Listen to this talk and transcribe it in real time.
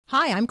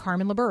Hi, I'm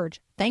Carmen LaBerge.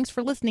 Thanks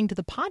for listening to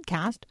the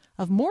podcast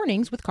of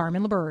Mornings with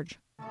Carmen LaBerge.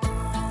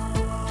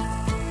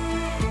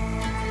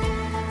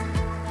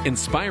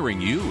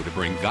 Inspiring you to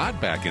bring God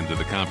back into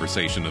the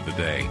conversation of the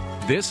day.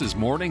 This is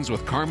Mornings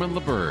with Carmen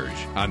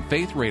LaBerge on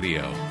Faith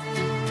Radio.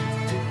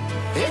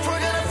 If we're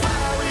gonna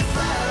fly, we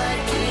fly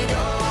like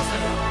eagles.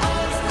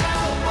 Arms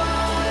out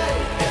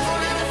wide. If we're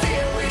gonna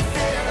fear, we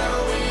fear no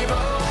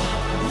evil.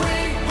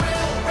 We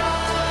will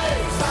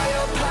rise. By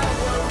your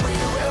power, we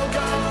will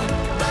go.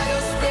 By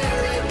your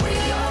spirit, we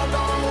are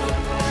bold.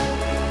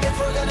 If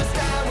we're gonna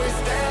stand, we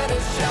stand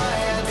as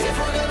giants. If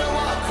we're gonna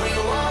walk, we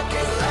walk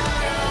as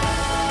lions.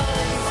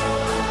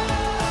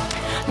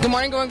 Good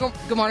morning,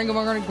 good morning.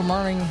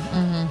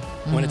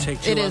 Want to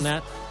take two on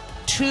that?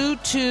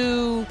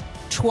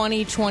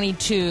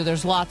 2/2/2022.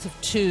 There's lots of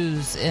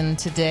twos in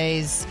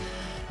today's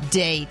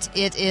date.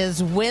 It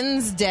is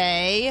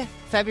Wednesday,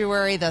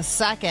 February the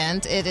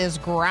 2nd. It is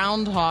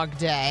Groundhog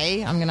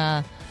Day. I'm going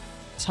to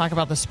talk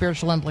about the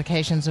spiritual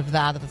implications of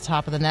that at the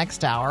top of the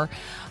next hour.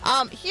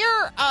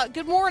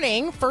 Good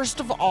morning, first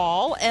of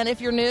all. And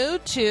if you're new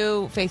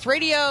to Faith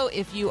Radio,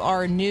 if you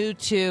are new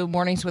to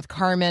Mornings with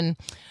Carmen,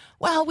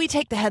 well, we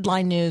take the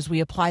headline news,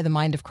 we apply the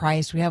mind of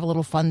Christ, we have a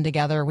little fun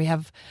together, we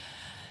have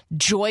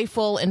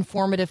joyful,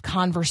 informative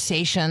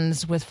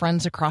conversations with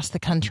friends across the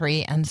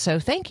country. And so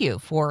thank you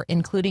for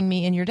including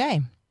me in your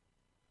day.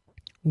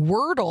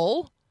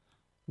 Wordle,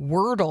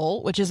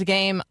 which is a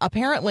game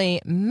apparently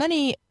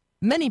many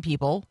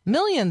people,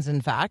 millions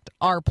in fact,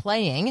 are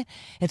playing.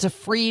 It's a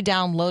free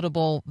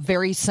downloadable,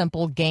 very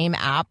simple game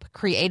app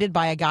created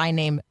by a guy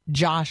named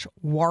Josh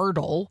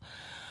Wardle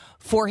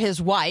for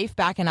his wife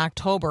back in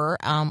October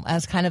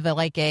as kind of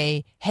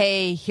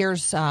hey,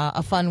 here's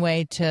a fun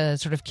way to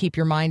sort of keep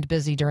your mind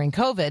busy during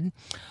COVID.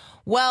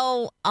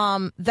 Well,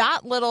 that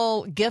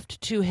little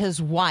gift to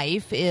his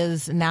wife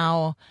is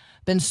now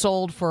been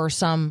sold for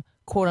some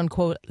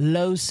quote-unquote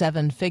low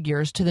seven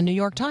figures to the New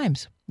York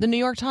Times. The New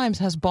York Times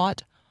has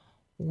bought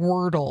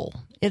Wordle.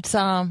 It's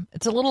a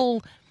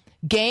little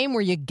game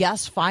where you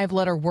guess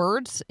 5-letter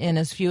words in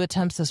as few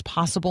attempts as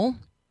possible.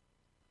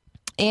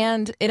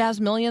 And it has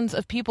millions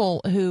of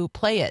people who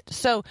play it.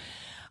 So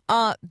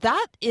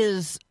that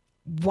is,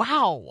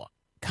 wow,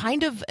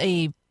 kind of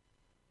I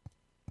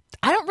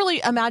don't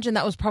really imagine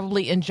that was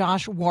probably in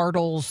Josh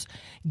Wardle's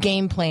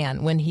game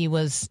plan when he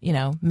was,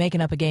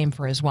 making up a game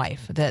for his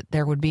wife, that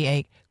there would be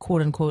a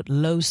quote-unquote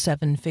low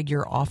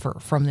seven-figure offer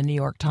from the New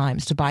York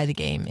Times to buy the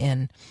game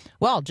in,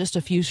 well, just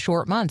a few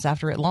short months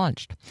after it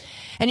launched.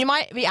 And you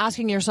might be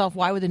asking yourself,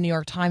 why would the New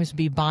York Times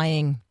be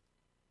buying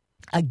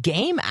a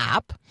game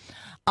app?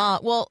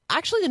 Well,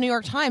 actually, the New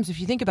York Times, if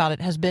you think about it,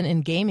 has been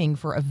in gaming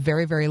for a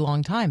very, very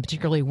long time,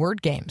 particularly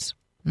word games.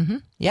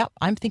 Yep,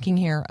 I'm thinking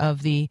here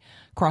of the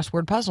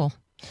crossword puzzle.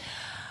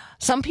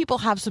 Some people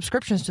have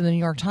subscriptions to the New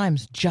York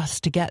Times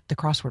just to get the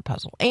crossword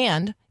puzzle.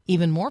 And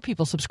even more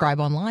people subscribe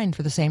online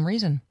for the same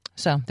reason.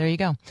 So there you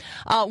go.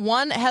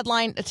 One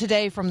headline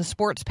today from the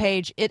sports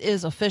page. It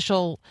is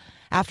official.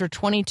 After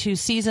 22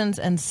 seasons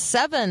and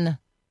 7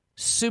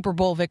 Super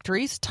Bowl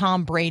victories,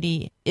 Tom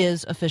Brady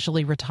is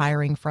officially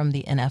retiring from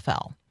the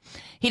NFL.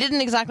 He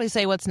didn't exactly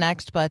say what's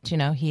next, but,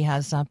 he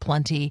has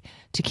plenty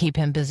to keep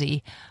him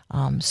busy.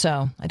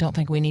 So I don't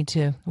think we need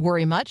to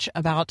worry much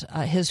about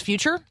his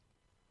future.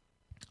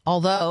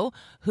 Although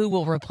who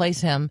will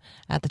replace him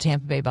at the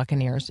Tampa Bay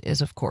Buccaneers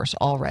is, of course,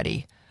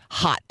 already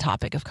hot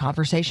topic of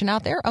conversation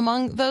out there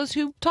among those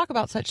who talk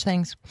about such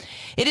things.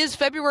 It is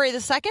February the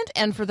 2nd,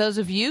 and for those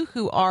of you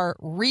who are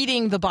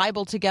reading the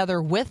Bible together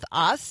with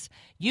us,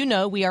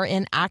 we are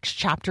in Acts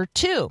chapter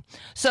 2.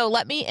 So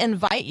let me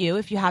invite you,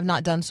 if you have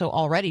not done so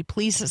already,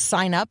 please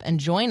sign up and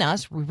join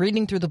us. We're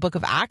reading through the book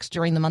of Acts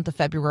during the month of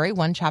February,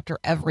 one chapter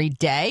every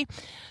day.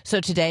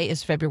 So today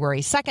is February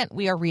 2nd.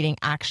 We are reading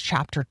Acts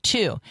chapter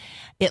 2.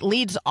 It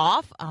leads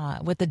off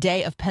with the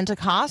day of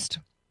Pentecost,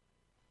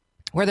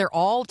 where they're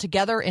all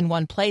together in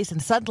one place,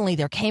 and suddenly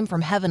there came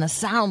from heaven a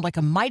sound like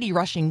a mighty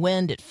rushing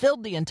wind. It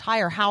filled the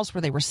entire house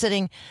where they were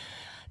sitting.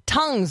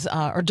 Tongues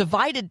or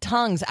divided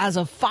tongues as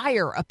of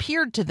fire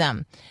appeared to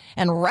them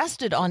and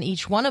rested on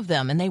each one of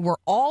them. And they were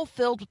all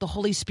filled with the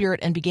Holy Spirit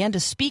and began to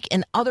speak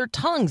in other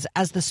tongues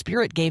as the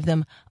Spirit gave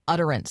them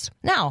utterance.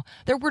 Now,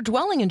 there were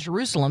dwelling in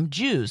Jerusalem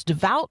Jews,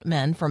 devout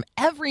men from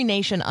every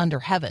nation under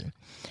heaven.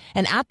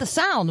 And at the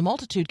sound, the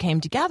multitude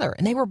came together,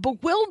 and they were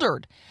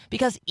bewildered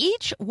because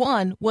each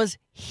one was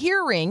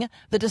hearing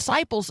the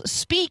disciples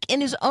speak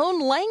in his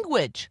own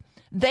language.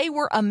 They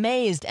were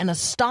amazed and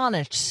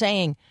astonished,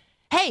 saying,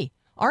 "Hey,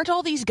 aren't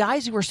all these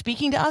guys who are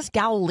speaking to us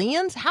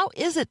Galileans? How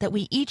is it that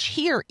we each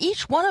hear,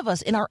 each one of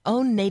us, in our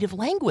own native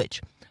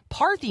language?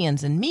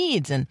 Parthians and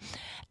Medes and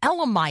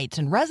Elamites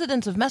and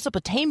residents of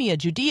Mesopotamia,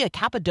 Judea,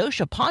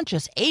 Cappadocia,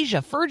 Pontus,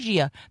 Asia,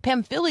 Phrygia,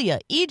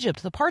 Pamphylia,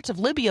 Egypt, the parts of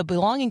Libya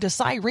belonging to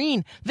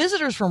Cyrene,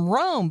 visitors from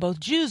Rome, both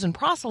Jews and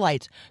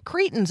proselytes,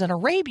 Cretans and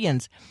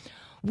Arabians.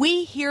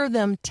 We hear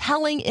them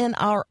telling in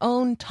our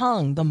own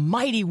tongue the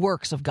mighty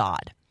works of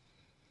God."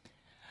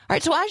 All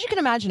right, so as you can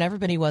imagine,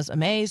 everybody was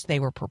amazed. They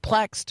were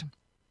perplexed.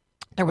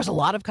 there was a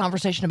lot of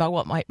conversation about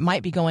what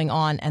might be going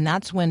on, and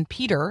that's when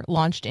Peter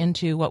launched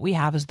into what we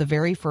have as the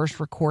very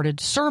first recorded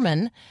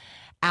sermon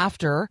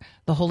after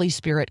the Holy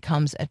Spirit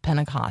comes at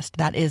Pentecost.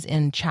 That is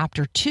in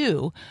chapter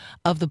 2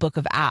 of the book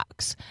of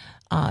Acts.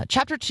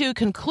 Chapter 2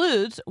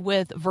 concludes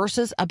with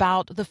verses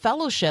about the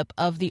fellowship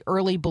of the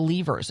early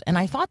believers, and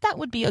I thought that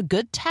would be a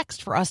good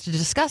text for us to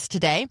discuss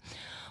today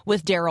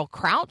with Daryl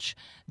Crouch.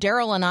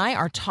 Daryl and I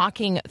are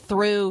talking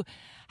through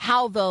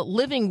how the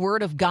living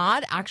Word of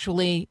God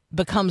actually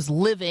becomes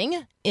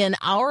living in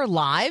our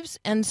lives.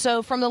 And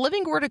so from the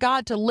living Word of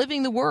God to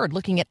living the Word,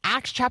 looking at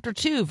Acts chapter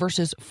 2,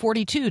 verses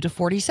 42 to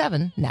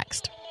 47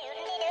 next.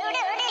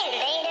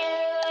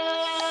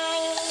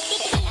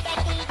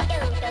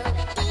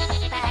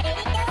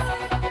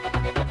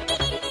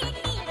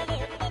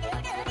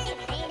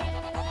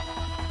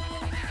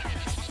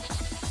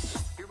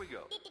 Here we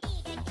go.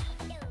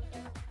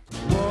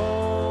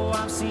 Oh,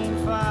 I've seen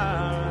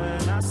fire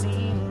and I've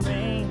seen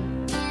rain.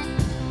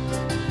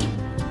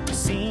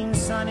 Seen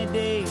sunny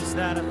days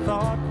that I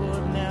thought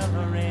would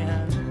never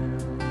end.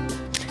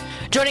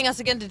 Joining us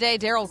again today,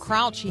 Daryl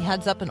Crouch. He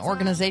heads up an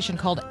organization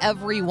called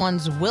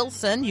Everyone's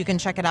Wilson. You can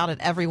check it out at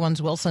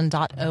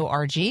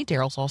everyone'swilson.org.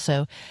 Daryl's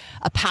also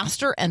a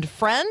pastor and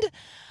friend.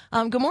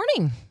 Good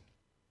morning.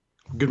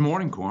 Good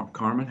morning,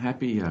 Carmen.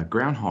 Happy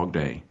Groundhog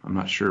Day. I'm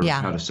not sure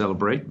how to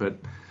celebrate, but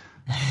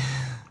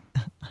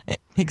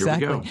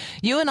exactly. Here we go.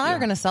 You and I are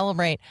going to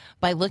celebrate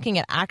by looking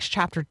at Acts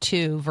chapter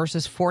 2,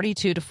 verses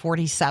 42 to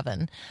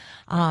 47.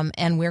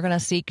 And we're going to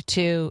seek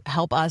to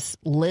help us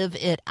live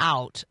it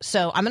out.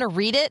 So I'm going to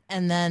read it,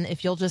 and then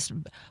if you'll just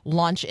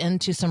launch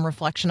into some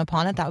reflection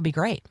upon it, that would be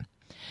great.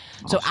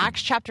 Awesome. So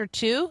Acts chapter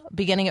 2,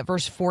 beginning at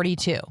verse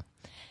 42.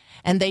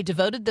 And they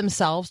devoted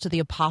themselves to the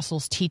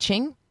apostles'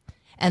 teaching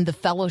and the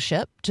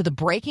fellowship, to the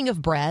breaking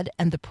of bread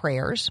and the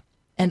prayers.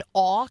 And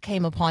awe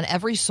came upon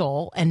every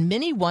soul, and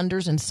many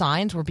wonders and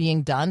signs were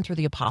being done through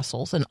the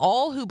apostles, and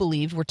all who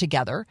believed were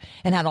together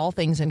and had all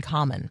things in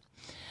common.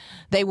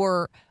 They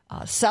were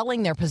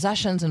selling their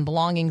possessions and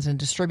belongings and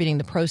distributing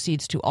the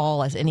proceeds to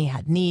all as any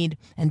had need.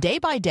 And day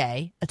by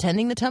day,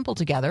 attending the temple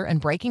together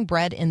and breaking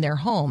bread in their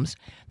homes,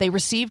 they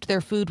received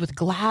their food with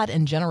glad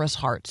and generous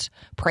hearts,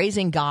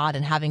 praising God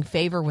and having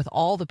favor with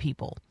all the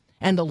people.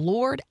 And the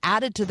Lord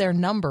added to their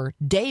number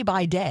day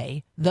by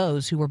day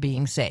those who were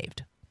being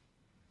saved.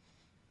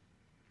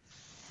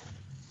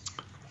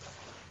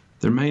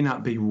 there may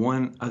not be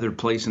one other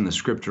place in the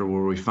Scripture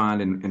where we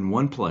find in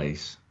one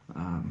place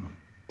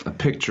a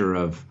picture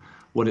of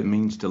what it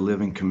means to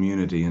live in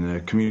community, in a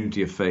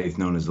community of faith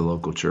known as the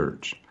local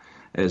church,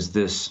 as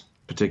this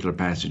particular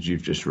passage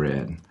you've just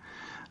read.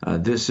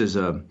 This is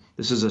a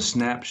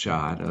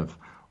snapshot of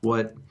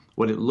what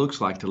it looks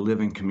like to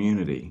live in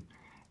community.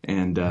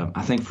 And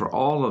I think for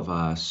all of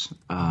us,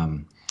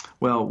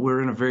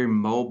 we're in a very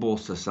mobile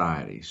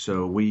society,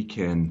 so we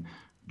can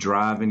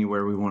drive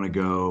anywhere we want to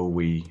go.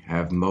 We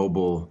have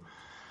mobile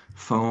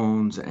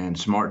phones and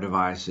smart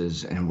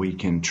devices, and we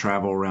can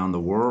travel around the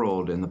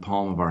world in the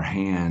palm of our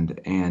hand.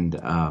 And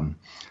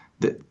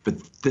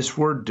but this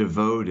word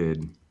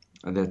devoted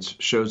that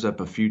shows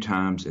up a few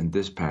times in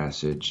this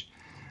passage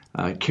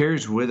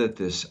carries with it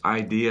this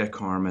idea,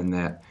 Carmen,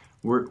 that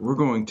we're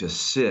going to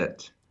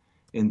sit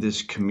in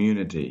this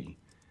community.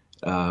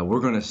 We're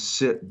going to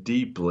sit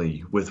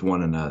deeply with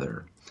one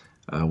another.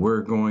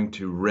 We're going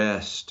to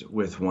rest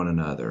with one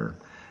another.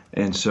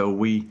 And so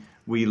we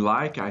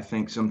like, I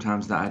think,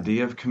 sometimes the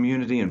idea of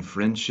community and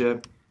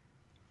friendship,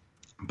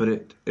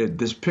 but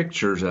this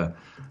pictures a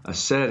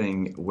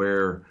setting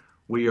where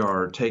we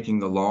are taking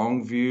the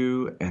long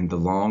view and the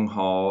long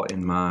haul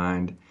in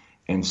mind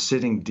and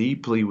sitting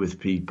deeply with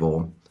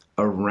people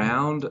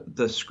around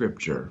the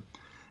Scripture,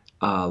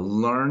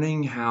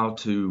 learning how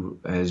to,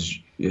 as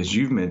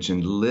you've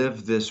mentioned,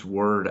 live this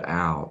word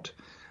out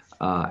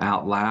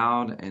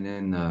loud and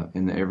in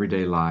the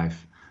everyday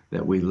life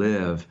that we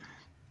live.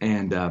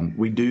 And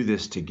we do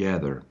this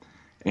together.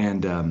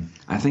 And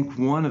I think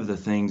one of the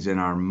things in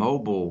our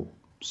mobile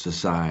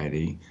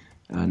society,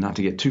 not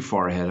to get too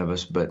far ahead of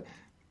us, but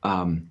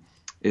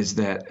is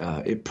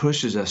that it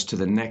pushes us to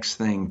the next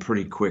thing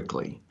pretty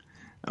quickly.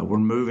 We're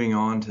moving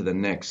on to the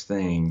next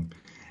thing.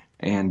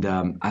 And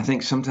I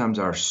think sometimes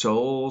our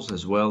souls,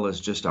 as well as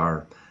just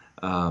our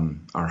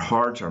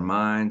hearts, our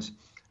minds,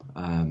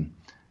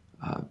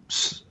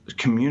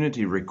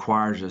 community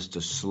requires us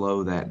to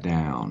slow that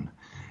down,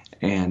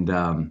 and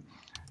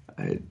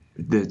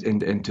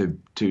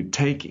to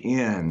take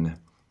in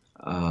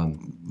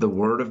the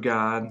Word of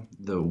God,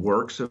 the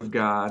works of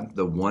God,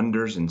 the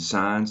wonders and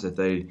signs that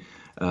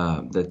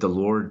that the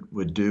Lord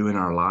would do in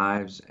our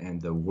lives,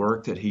 and the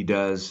work that He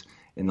does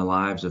in the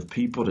lives of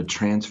people to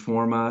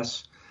transform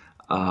us.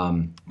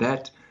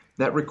 That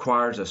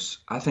requires us,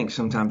 I think,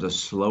 sometimes a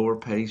slower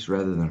pace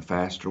rather than a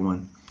faster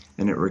one,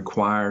 and it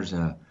requires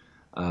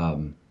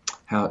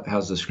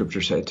how's the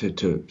Scripture say,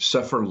 to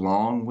suffer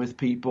long with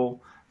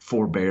people,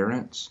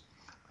 forbearance.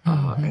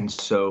 And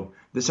so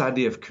this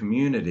idea of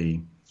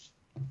community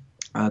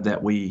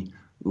that we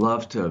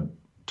love to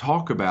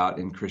talk about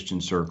in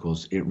Christian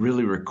circles, it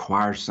really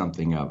requires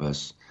something of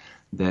us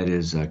that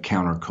is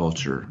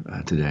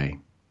counterculture today.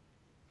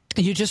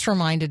 You just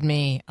reminded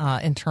me,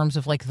 in terms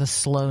of like the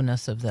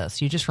slowness of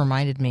this, you just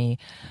reminded me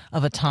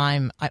of a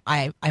time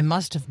I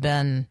must have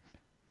been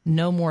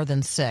no more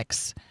than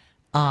 6,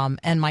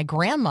 and my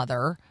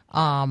grandmother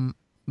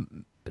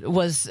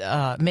was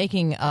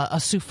making a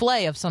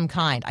souffle of some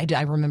kind.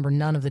 I remember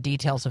none of the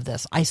details of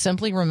this. I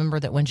simply remember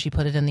that when she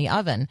put it in the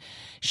oven,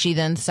 she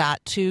then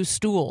sat 2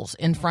 stools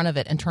in front of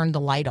it and turned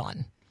the light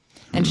on.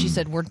 And she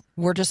said,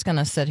 we're just going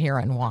to sit here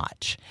and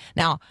watch.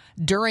 Now,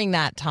 during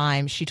that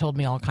time, she told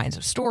me all kinds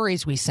of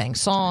stories. We sang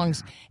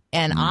songs.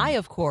 And I,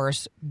 of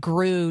course,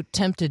 grew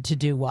tempted to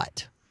do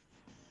what?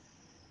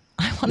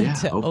 I wanted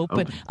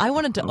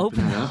to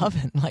open the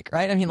oven,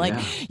 right? I mean,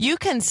 you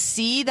can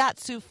see that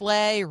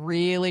souffle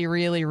really,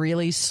 really,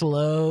 really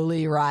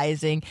slowly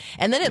rising,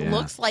 and then it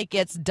looks like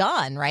it's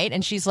done, right?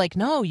 And she's like,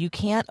 "No, you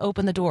can't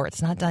open the door.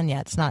 It's not done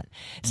yet. It's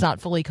not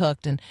fully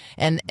cooked."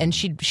 And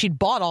she'd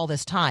bought all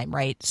this time,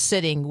 right,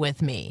 sitting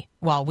with me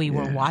while we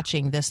were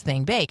watching this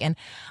thing bake. And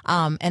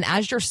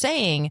as you're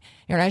saying,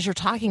 as you're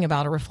talking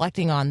about or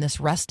reflecting on this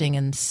resting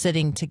and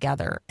sitting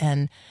together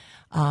and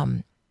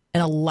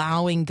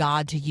allowing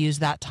God to use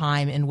that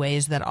time in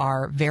ways that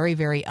are very,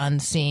 very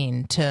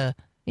unseen to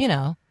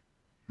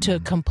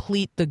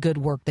complete the good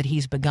work that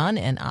He's begun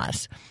in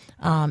us.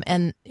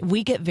 And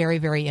we get very,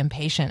 very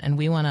impatient, and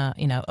we want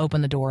to,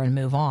 open the door and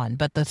move on.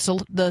 But the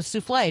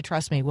souffle,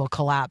 trust me, will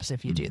collapse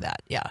if you do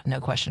that. Yeah, no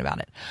question about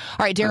it.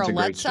 All right, Daryl,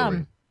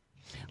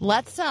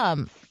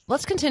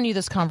 let's continue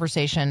this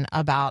conversation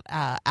about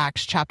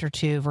Acts chapter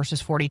 2,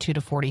 verses 42 to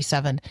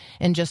 47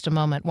 in just a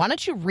moment. Why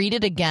don't you read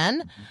it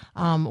again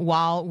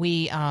while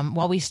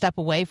we step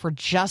away for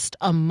just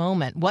a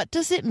moment? What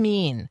does it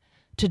mean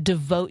to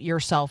devote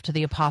yourself to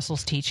the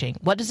apostles' teaching?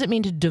 What does it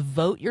mean to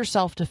devote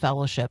yourself to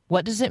fellowship?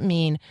 What does it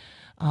mean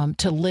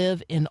to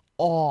live in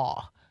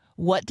awe?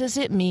 What does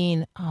it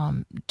mean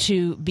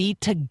to be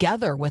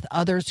together with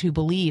others who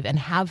believe and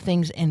have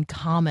things in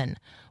common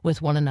with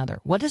one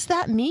another? What does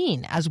that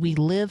mean as we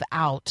live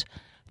out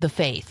the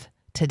faith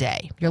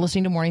today? You're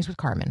listening to Mornings with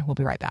Carmen. We'll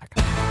be right back.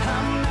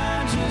 I'm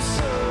not just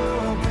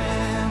hoping,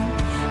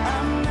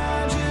 I'm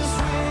not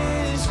just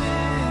wishing,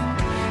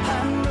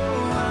 I know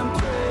I'm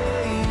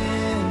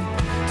praying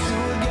to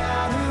a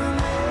God who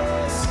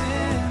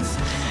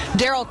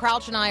listens. Daryl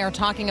Crouch and I are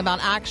talking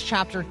about Acts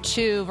chapter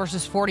 2,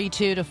 verses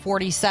 42 to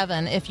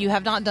 47. If you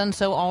have not done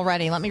so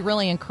already, let me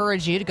really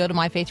encourage you to go to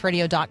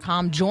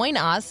myfaithradio.com. Join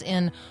us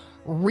in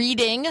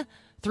reading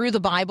through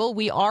the Bible.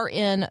 We are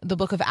in the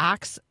book of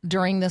Acts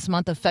during this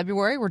month of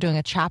February. We're doing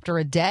a chapter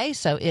a day,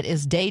 so it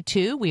is day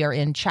 2. We are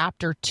in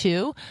chapter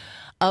 2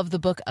 of the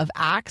book of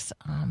Acts.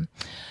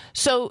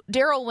 So,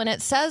 Daryl, when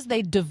it says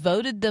they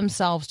devoted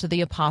themselves to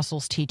the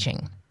apostles'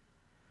 teaching,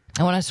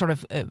 I want to sort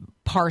of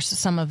parse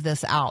some of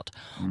this out.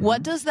 Mm-hmm.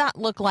 What does that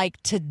look like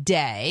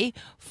today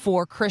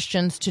for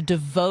Christians to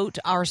devote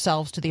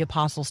ourselves to the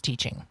apostles'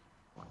 teaching?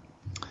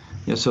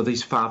 Yeah, so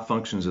these 5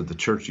 functions of the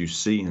church you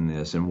see in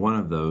this, and one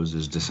of those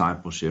is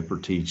discipleship or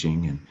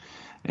teaching.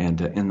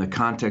 And in the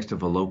context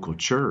of a local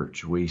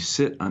church, we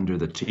sit under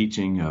the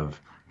teaching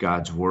of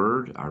God's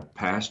Word. Our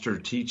pastor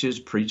teaches,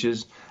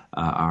 preaches.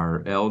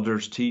 Our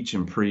elders teach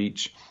and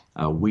preach.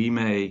 We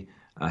may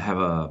have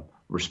a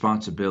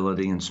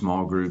responsibility in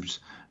small groups,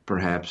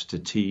 perhaps, to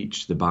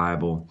teach the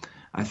Bible.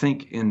 I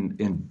think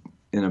in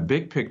a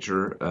big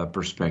picture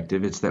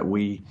perspective, it's that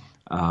we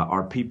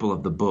are people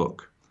of the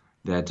book.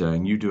 That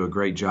and you do a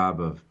great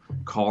job of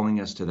calling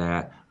us to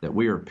that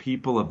we are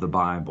people of the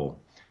Bible.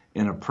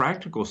 In a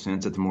practical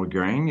sense, at the more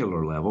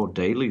granular level,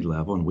 daily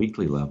level and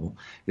weekly level,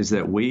 is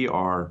that we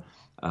are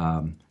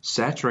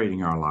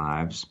saturating our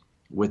lives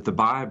with the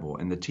Bible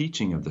and the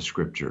teaching of the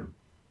Scripture.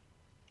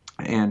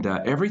 And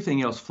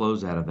everything else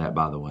flows out of that,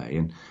 by the way,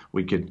 and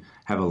we could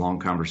have a long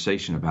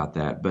conversation about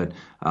that. But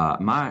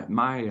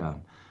my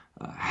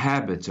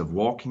habits of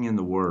walking in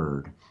the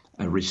Word,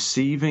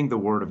 receiving the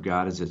Word of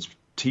God as it's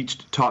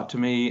taught to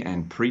me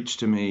and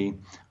preached to me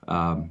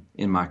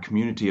in my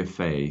community of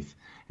faith,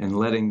 and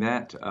letting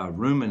that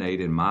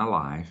ruminate in my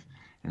life.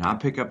 And I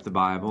pick up the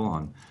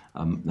Bible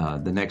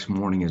on the next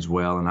morning as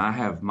well, and I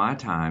have my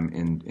time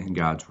in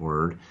God's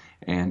Word,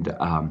 and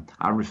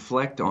I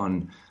reflect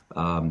on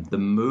the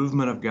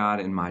movement of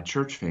God in my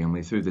church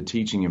family through the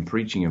teaching and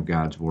preaching of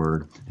God's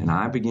Word, and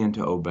I begin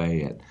to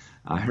obey it.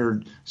 I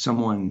heard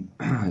someone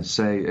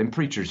say, and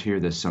preachers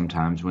hear this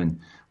sometimes when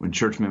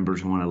church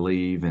members want to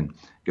leave and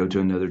go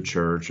to another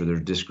church, or they're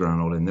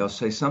disgruntled, and they'll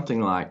say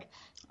something like,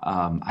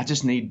 I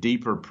just need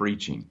deeper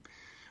preaching.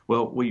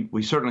 Well,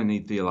 we certainly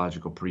need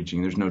theological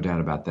preaching. There's no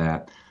doubt about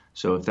that.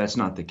 So if that's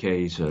not the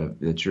case,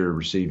 that you're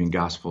receiving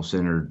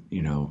gospel-centered,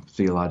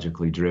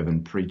 theologically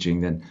driven preaching,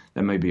 then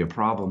that may be a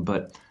problem.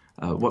 But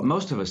what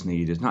most of us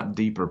need is not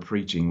deeper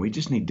preaching. We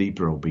just need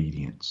deeper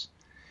obedience.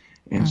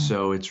 And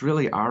so it's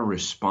really our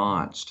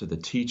response to the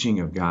teaching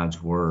of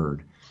God's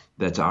Word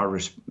that's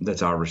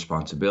our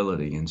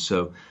responsibility. And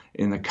so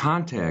in the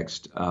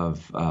context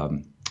of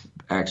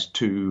Acts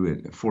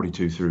 2,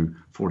 42 through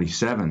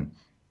 47,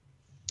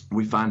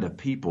 we find a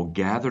people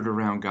gathered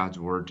around God's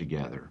Word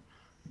together,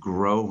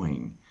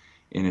 growing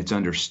in its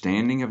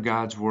understanding of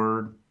God's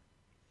Word,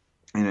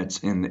 and it's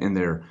in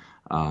their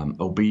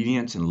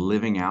obedience and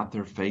living out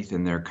their faith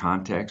in their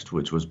context,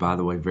 which was, by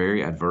the way,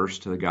 very adverse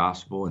to the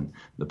gospel and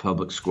the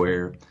public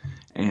square.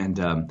 And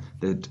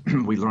that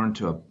we learn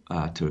to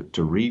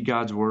read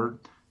God's Word,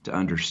 to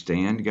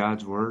understand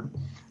God's Word,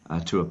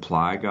 to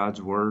apply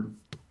God's Word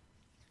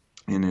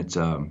in its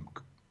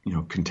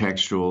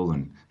contextual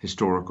and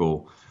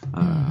historical,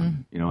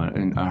 and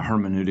a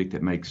hermeneutic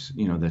that makes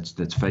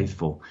that's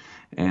faithful,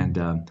 and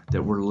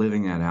that we're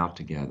living that out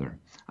together.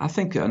 I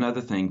think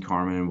another thing,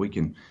 Carmen, and we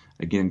can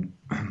again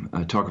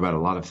talk about a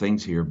lot of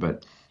things here,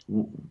 but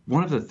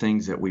one of the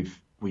things that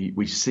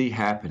we see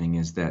happening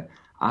is that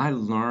I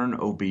learn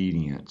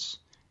obedience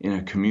in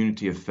a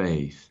community of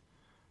faith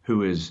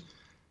who is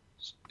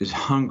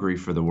hungry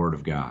for the Word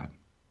of God.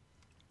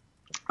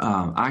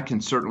 I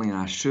can certainly, and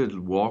I should,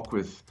 walk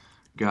with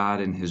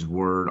God and His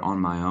Word on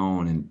my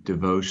own and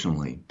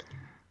devotionally,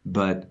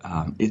 but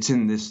it's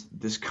in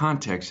this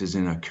context is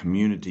in a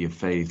community of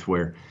faith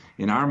where,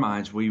 in our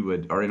minds,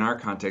 in our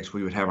context,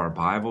 we would have our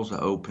Bibles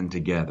open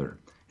together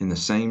in the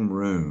same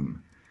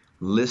room,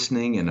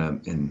 listening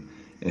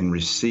and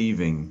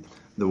receiving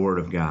the Word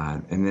of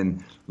God, and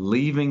then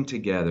leaving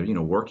together,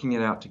 working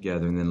it out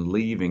together, and then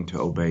leaving to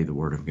obey the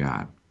Word of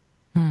God.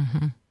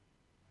 Mm-hmm.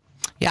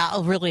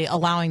 Yeah, really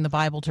allowing the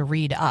Bible to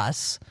read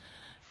us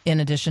in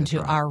addition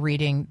to our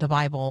reading the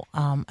Bible.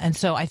 And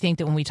so I think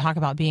that when we talk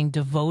about being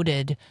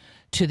devoted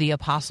to the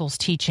apostles'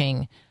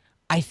 teaching,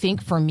 I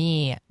think for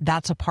me,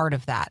 that's a part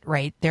of that,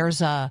 right? There's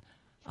the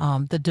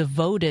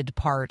devoted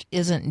part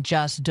isn't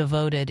just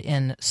devoted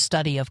in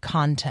study of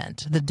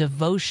content. The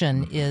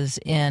devotion is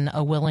in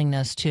a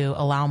willingness to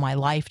allow my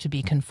life to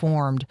be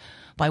conformed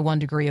by one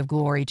degree of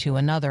glory to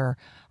another,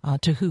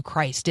 to who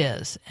Christ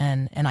is.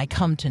 And I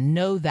come to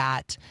know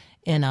that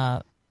in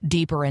a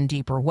deeper and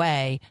deeper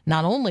way,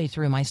 not only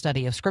through my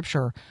study of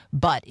Scripture,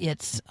 but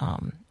its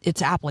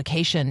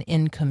application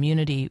in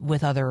community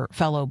with other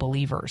fellow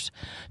believers.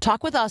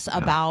 Talk with us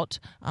about,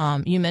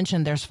 you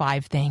mentioned there's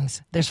 5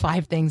 things. There's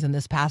 5 things in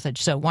this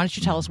passage. So why don't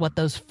you tell us what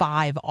those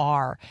 5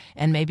 are,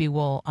 and maybe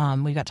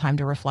we've got time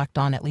to reflect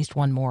on at least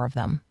one more of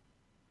them.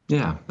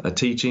 Yeah, a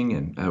teaching,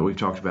 and we've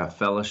talked about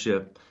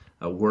fellowship,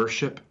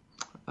 worship,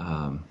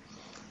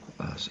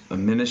 a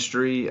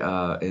ministry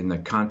in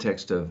the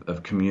context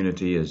of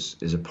community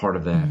is a part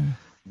of that,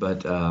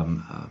 but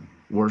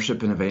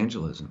worship and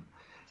evangelism,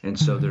 and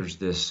so there's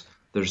this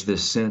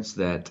sense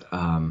that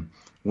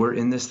we're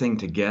in this thing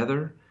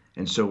together,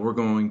 and so we're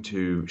going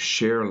to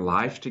share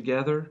life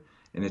together,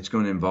 and it's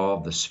going to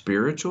involve the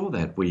spiritual,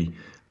 that we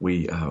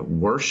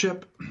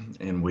worship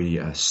and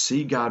we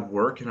see God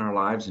work in our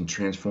lives in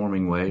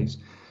transforming ways.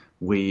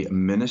 We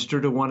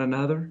minister to one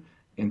another.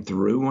 And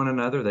through one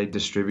another, they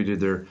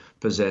distributed their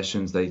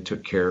possessions. They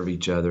took care of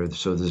each other.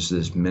 So there's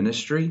this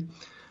ministry.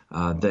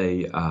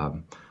 They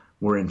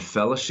were in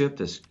fellowship,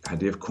 this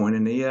idea of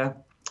koinonia,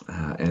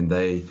 and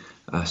they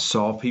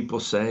saw people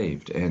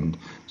saved. And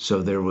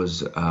so there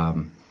was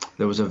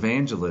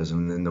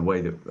evangelism in the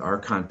way that our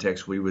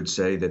context, we would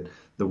say that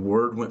the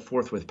word went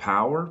forth with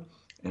power,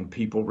 and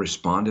people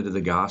responded to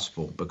the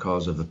gospel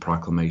because of the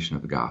proclamation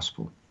of the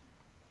gospel.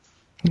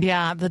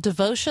 Yeah, the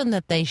devotion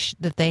that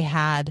they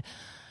had,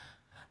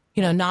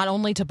 not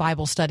only to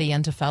Bible study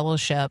and to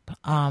fellowship,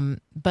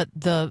 but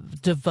the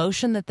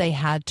devotion that they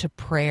had to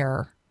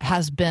prayer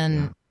has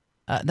been,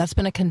 that's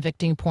been a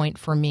convicting point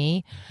for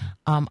me.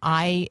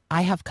 I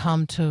have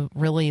come to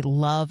really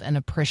love and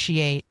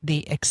appreciate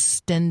the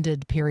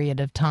extended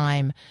period of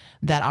time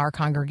that our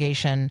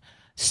congregation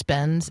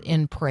spends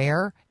in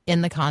prayer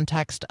in the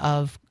context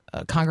of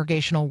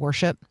congregational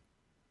worship,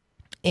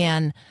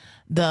 and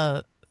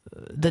the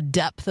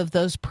depth of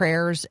those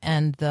prayers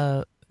and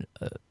the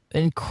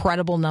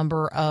incredible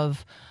number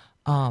of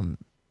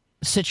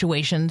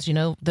situations,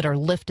 that are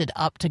lifted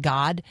up to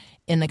God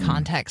in the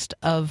context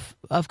of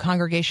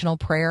congregational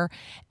prayer.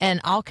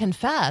 And I'll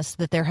confess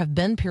that there have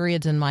been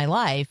periods in my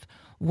life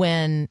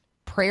when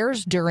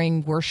prayers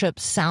during worship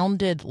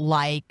sounded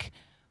like,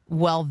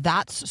 well,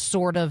 that's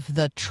sort of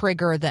the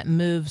trigger that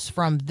moves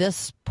from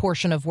this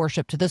portion of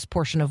worship to this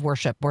portion of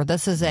worship, or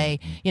this is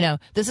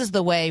this is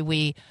the way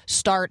we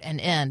start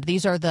and end.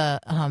 These are the,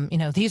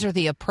 these are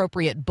the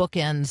appropriate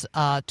bookends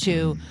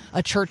to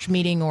a church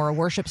meeting or a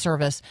worship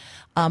service.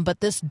 But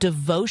this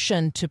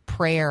devotion to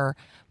prayer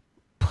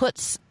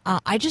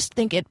I just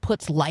think it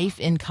puts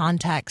life in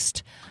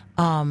context,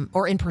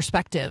 or in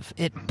perspective.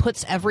 It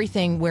puts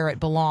everything where it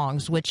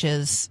belongs, which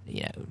is,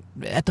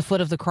 at the foot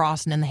of the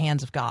cross and in the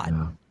hands of God.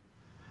 Yeah.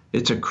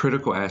 It's a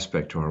critical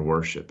aspect to our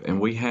worship, and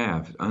we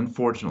have,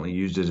 unfortunately,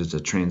 used it as a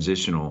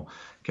transitional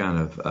kind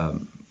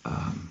of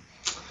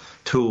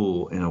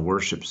tool in a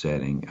worship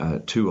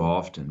setting too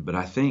often. But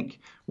I think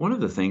one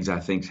of the things I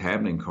think is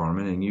happening,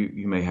 Carmen, and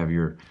you may have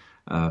your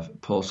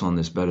pulse on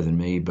this better than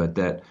me, but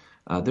that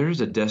there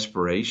is a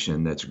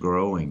desperation that's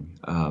growing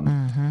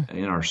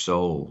in our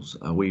souls.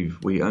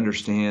 We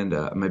understand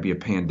maybe a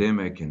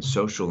pandemic and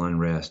social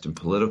unrest and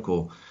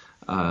political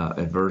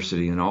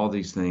adversity and all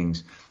these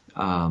things,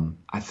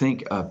 I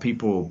think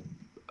people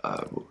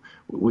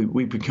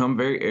we become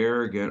very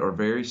arrogant or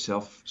very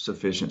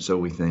self-sufficient, so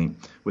we think,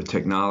 with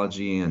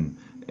technology and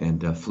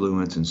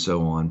affluence and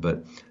so on.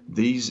 But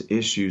these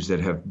issues that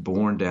have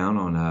borne down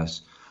on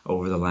us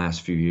over the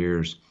last few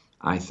years,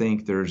 I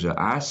think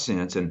I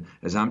sense, and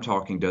as I'm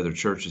talking to other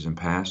churches and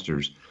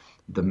pastors,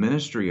 the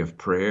ministry of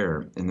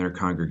prayer in their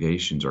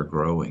congregations are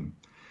growing.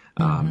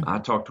 I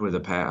talked with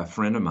a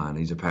friend of mine.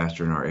 He's a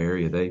pastor in our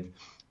area.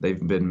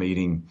 They've been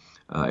meeting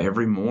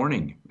every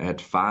morning at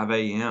 6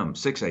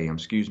 a.m.,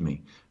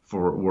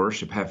 for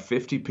worship, have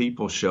 50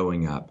 people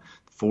showing up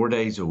 4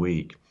 days a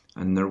week.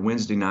 And their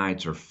Wednesday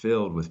nights are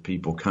filled with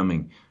people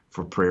coming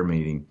for prayer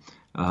meeting.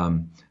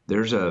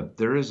 There is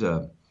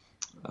a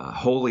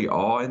holy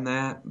awe in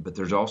that, but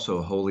there's also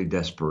a holy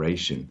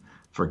desperation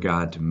for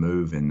God to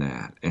move in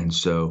that. And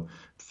so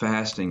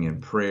fasting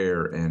and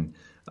prayer and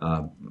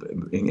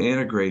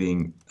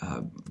integrating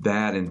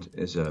that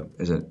as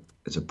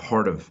a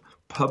part of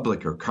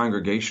public or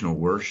congregational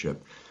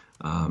worship,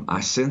 I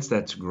sense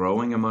that's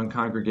growing among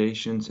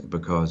congregations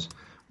because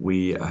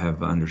we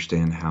have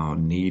understand how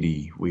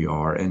needy we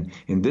are. And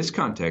in this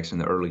context, in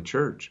the early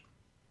church,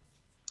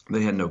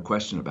 they had no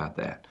question about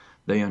that.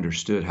 They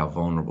understood how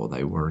vulnerable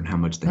they were and how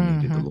much they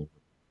needed the Lord.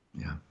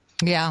 Yeah.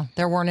 Yeah,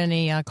 there weren't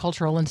any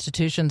cultural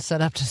institutions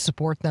set up to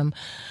support them.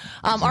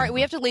 All right,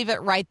 we have to leave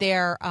it right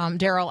there.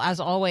 Daryl, as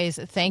always,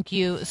 thank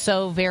you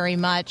so very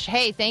much.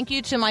 Hey, thank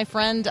you to my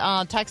friend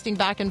texting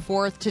back and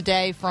forth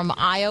today from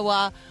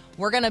Iowa.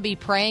 We're going to be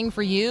praying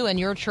for you and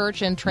your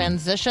church in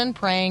transition,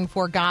 praying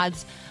for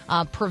God's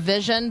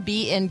provision.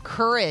 Be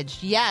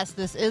encouraged. Yes,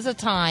 this is a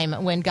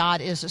time when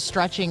God is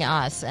stretching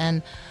us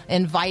and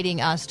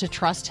inviting us to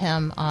trust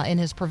Him in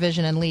His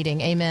provision and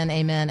leading. Amen,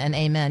 amen, and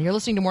amen. You're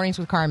listening to Mornings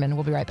with Carmen.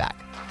 We'll be right back.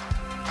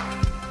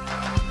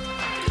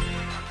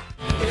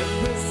 If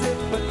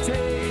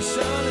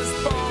precipitation is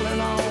falling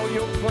on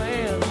your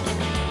plans,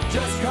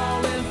 just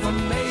call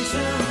information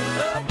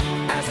up,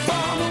 ask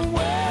for the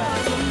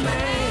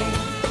weatherman.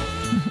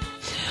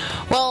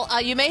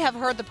 Well, you may have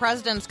heard the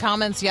president's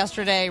comments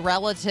yesterday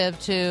relative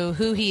to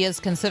who he is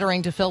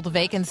considering to fill the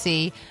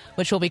vacancy,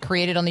 which will be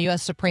created on the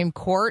U.S. Supreme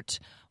Court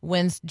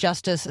when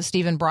Justice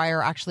Stephen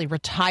Breyer actually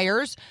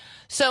retires.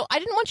 So I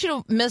didn't want you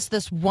to miss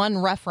this one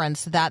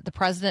reference that the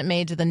president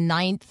made to the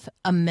Ninth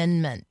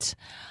Amendment.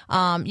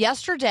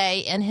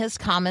 Yesterday, in his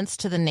comments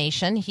to the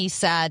nation, he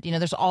said,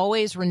 there's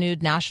always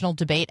renewed national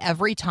debate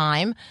every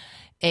time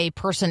a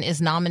person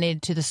is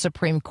nominated to the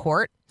Supreme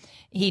Court.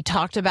 He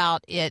talked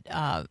about it,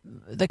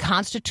 the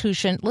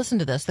Constitution. Listen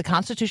to this. The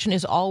Constitution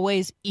is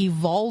always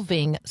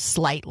evolving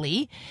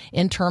slightly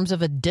in terms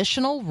of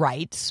additional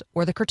rights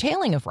or the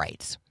curtailing of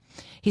rights.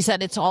 He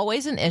said it's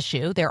always an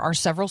issue. There are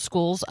several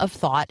schools of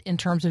thought in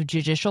terms of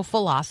judicial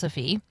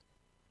philosophy.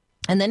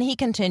 And then he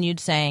continued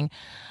saying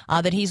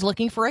that he's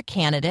looking for a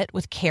candidate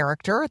with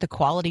character, the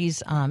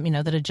qualities,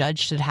 that a judge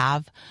should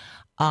have.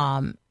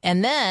 And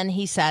then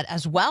he said,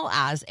 as well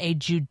as a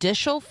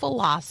judicial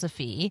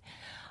philosophy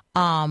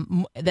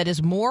that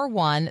is more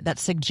one that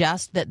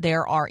suggests that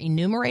there are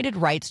enumerated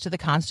rights to the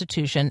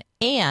Constitution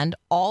and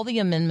all the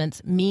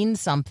amendments mean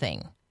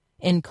something,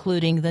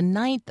 including the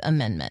Ninth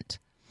Amendment,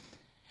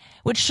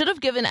 which should have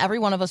given every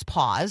one of us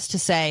pause to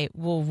say,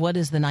 well, what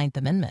is the Ninth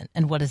Amendment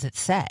and what does it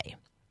say?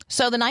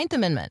 So the Ninth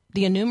Amendment,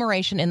 the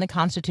enumeration in the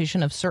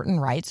Constitution of certain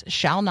rights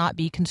shall not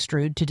be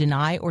construed to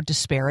deny or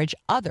disparage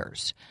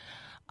others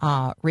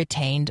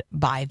retained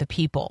by the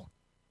people.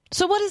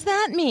 So what does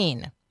that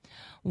mean?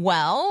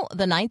 Well,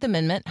 the Ninth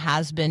Amendment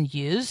has been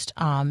used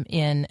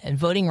in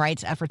voting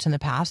rights efforts in the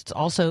past. It's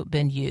also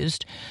been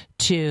used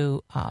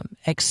to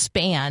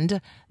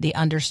expand the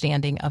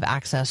understanding of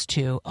access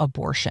to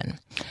abortion.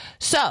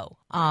 So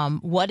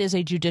what is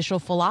a judicial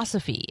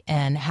philosophy,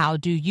 and how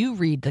do you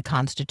read the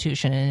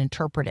Constitution and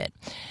interpret it?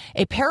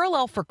 A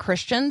parallel for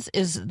Christians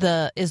is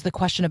the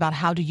question about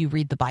how do you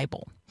read the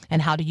Bible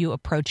and how do you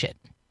approach it?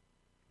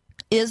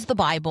 Is the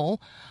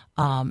Bible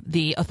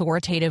the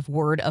authoritative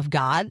word of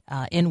God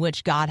in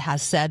which God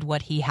has said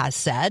what he has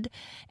said,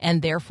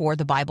 and therefore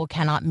the Bible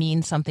cannot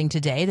mean something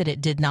today that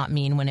it did not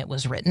mean when it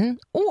was written?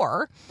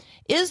 Or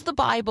is the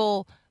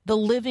Bible the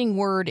living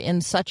word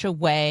in such a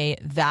way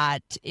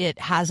that it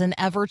has an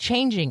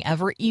ever-changing,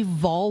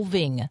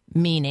 ever-evolving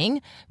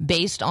meaning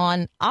based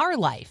on our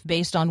life,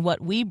 based on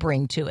what we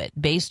bring to it,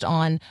 based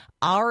on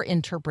our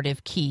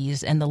interpretive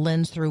keys and the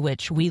lens through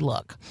which we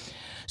look?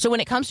 So when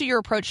it comes to your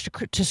approach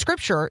to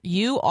Scripture,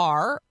 you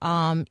are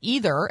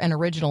either an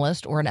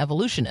originalist or an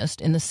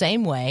evolutionist, in the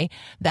same way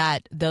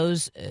that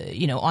those,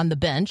 on the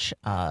bench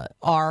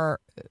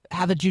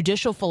have a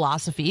judicial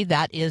philosophy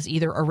that is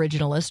either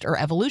originalist or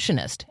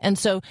evolutionist. And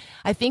so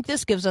I think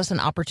this gives us an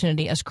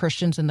opportunity as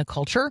Christians in the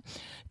culture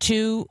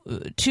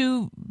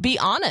to be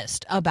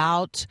honest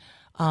about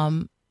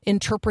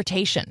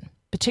interpretation.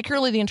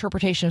 particularly the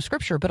interpretation of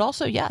Scripture, but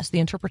also, yes, the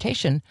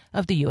interpretation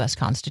of the U.S.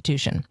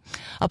 Constitution.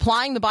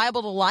 Applying the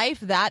Bible to life,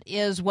 that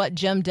is what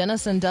Jim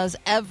Denison does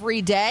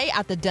every day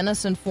at the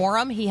Denison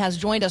Forum. He has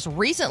joined us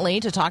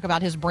recently to talk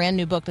about his brand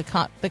new book,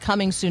 The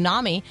Coming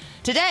Tsunami.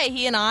 Today,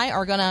 he and I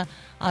are going to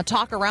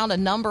talk around a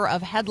number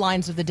of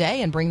headlines of the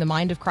day and bring the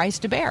mind of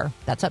Christ to bear.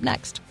 That's up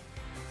next.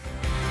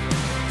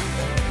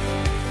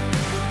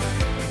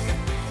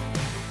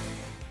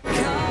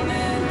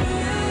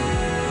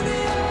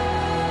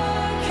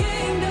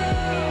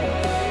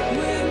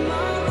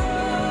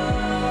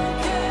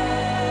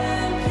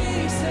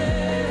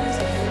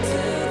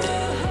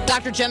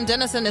 Dr. Jim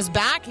Denison is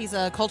back. He's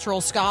a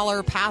cultural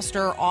scholar,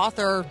 pastor,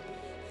 author.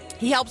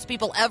 He helps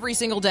people every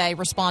single day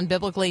respond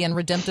biblically and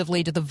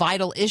redemptively to the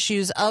vital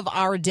issues of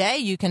our day.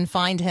 You can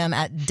find him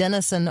at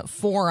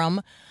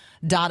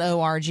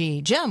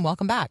denisonforum.org. Jim,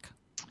 welcome back.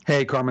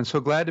 Hey, Carmen.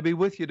 So glad to be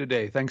with you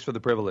today. Thanks for the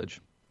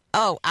privilege.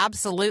 Oh,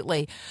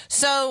 absolutely.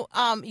 So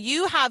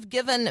you have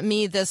given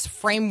me this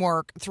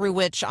framework through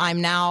which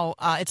I'm now,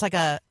 it's like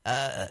a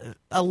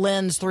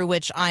lens through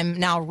which I'm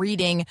now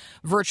reading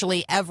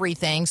virtually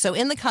everything. So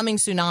in The Coming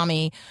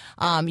Tsunami,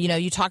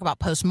 you talk about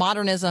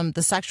postmodernism,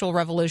 the sexual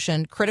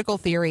revolution, critical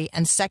theory,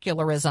 and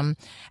secularism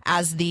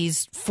as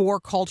these four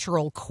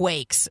cultural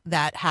quakes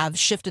that have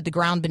shifted the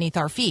ground beneath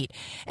our feet.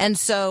 And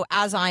so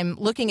as I'm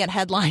looking at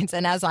headlines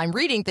and as I'm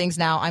reading things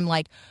now, I'm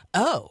like,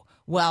 oh,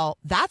 well,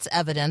 that's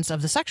evidence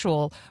of the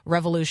sexual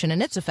revolution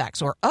and its effects,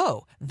 or,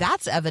 oh,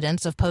 that's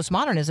evidence of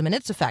postmodernism and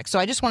its effects. So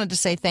I just wanted to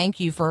say thank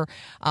you for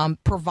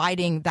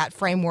providing that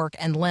framework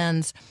and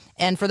lens.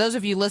 And for those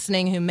of you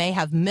listening who may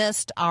have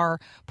missed our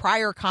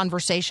prior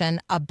conversation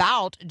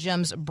about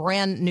Jim's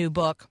brand new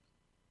book,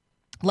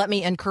 let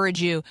me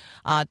encourage you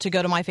to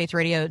go to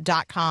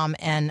myfaithradio.com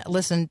and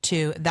listen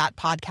to that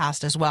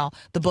podcast as well.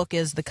 The book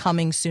is The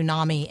Coming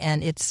Tsunami,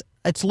 and it's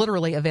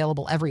literally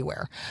available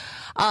everywhere.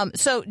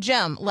 So,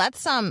 Jim,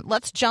 let's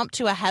jump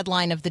to a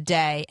headline of the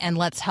day, and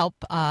let's help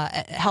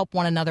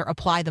one another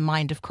apply the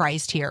mind of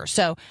Christ here.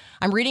 So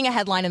I'm reading a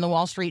headline in the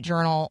Wall Street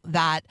Journal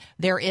that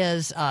there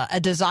is a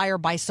desire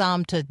by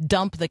some to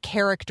dump the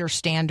character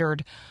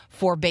standard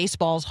for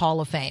baseball's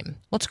Hall of Fame.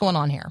 What's going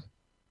on here?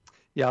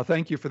 Yeah,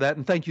 thank you for that.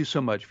 And thank you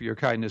so much for your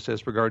kindness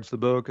as regards the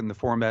book and the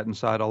format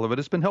inside all of it.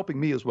 It's been helping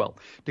me as well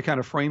to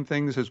kind of frame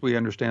things as we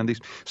understand these.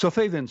 So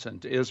Fay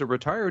Vincent is a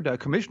retired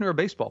commissioner of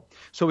baseball.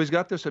 So he's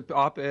got this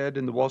op-ed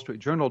in the Wall Street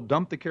Journal,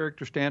 dump the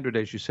character standard,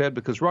 as you said,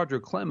 because Roger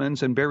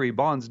Clemens and Barry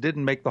Bonds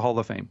didn't make the Hall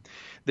of Fame.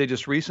 They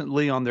just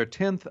recently, on their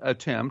 10th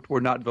attempt,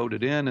 were not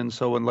voted in. And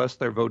so unless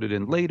they're voted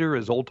in later,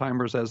 as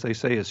old-timers, as they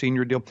say, a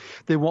senior deal,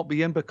 they won't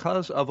be in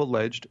because of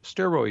alleged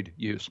steroid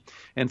use.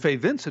 And Fay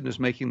Vincent is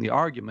making the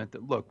argument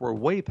that, look,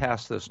 we're way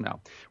past this now.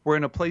 We're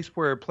in a place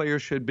where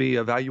players should be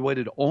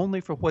evaluated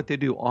only for what they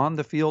do on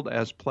the field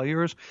as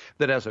players,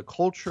 that as a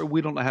culture,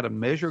 we don't know how to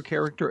measure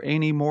character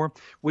anymore.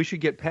 We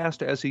should get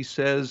past, as he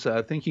says,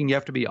 thinking you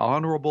have to be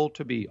honorable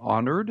to be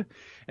honored,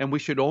 and we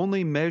should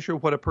only measure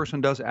what a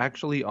person does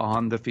actually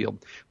on the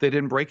field. They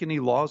didn't break any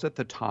laws at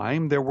the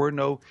time. There were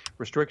no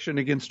restriction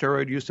against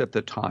steroid use at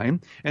the time.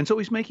 And so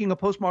he's making a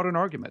postmodern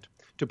argument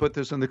to put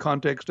this in the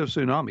context of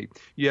Tsunami.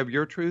 You have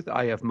your truth,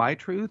 I have my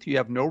truth. You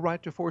have no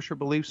right to force your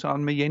beliefs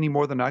on me any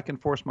more than I can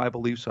force my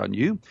beliefs on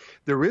you.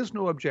 There is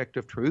no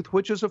objective truth,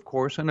 which is, of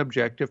course, an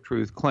objective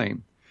truth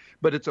claim.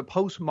 But it's a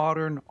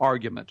postmodern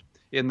argument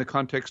in the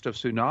context of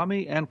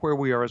Tsunami and where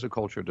we are as a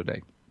culture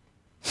today.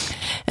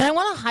 And I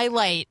want to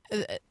highlight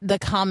the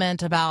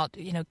comment about,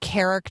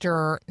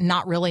 character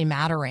not really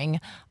mattering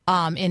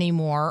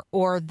anymore,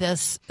 or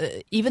this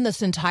even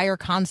this entire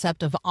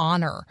concept of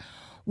honor.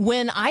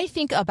 When I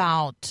think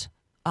about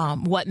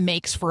what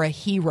makes for a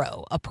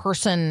hero, a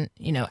person,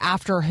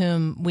 after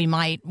whom we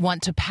might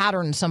want to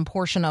pattern some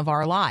portion of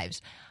our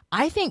lives,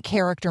 I think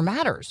character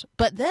matters.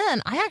 But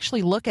then I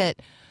actually look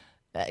at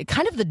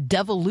kind of the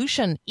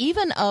devolution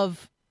even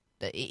of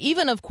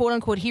quote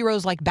unquote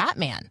heroes like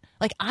Batman.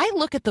 Like, I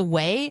look at the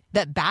way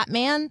that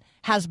Batman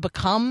has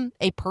become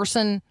a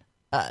person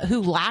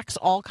who lacks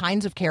all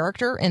kinds of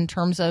character in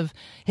terms of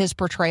his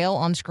portrayal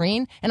on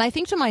screen. And I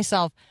think to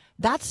myself,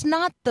 that's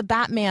not the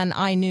Batman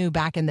I knew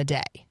back in the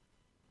day.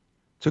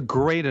 It's a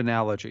great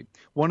analogy.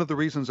 One of the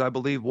reasons I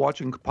believe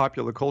watching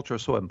popular culture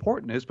is so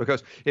important is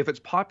because if it's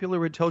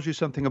popular, it tells you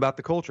something about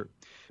the culture.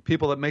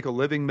 People that make a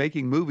living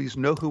making movies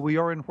know who we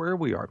are and where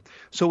we are.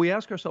 So we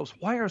ask ourselves,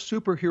 why are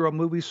superhero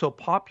movies so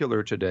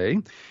popular today,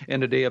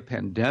 in a day of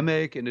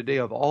pandemic, in a day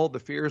of all the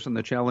fears and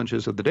the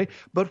challenges of the day?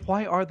 But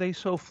why are they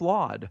so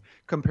flawed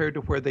compared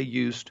to where they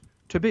used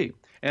to be?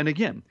 And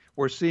again,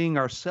 we're seeing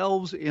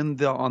ourselves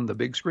on the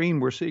big screen.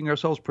 We're seeing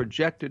ourselves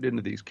projected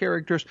into these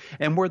characters,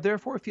 and we're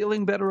therefore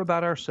feeling better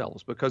about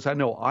ourselves because I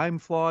know I'm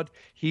flawed,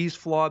 he's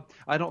flawed.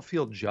 I don't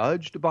feel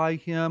judged by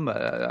him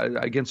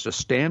against a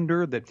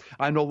standard that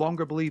I no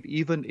longer believe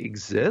even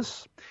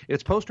exists.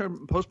 It's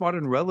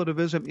postmodern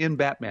relativism in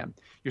Batman.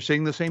 You're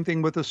seeing the same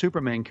thing with the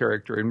Superman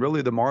character and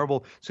really the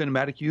Marvel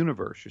Cinematic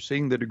Universe. You're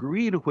seeing the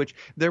degree to which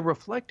they're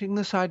reflecting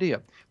this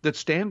idea that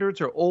standards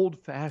are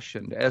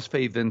old-fashioned, as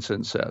Fay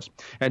Vincent says.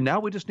 And now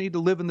we just need to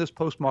live in this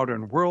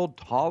postmodern world.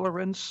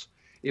 Tolerance,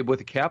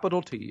 with a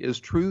capital T, is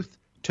truth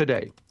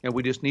today. And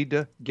we just need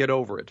to get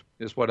over it,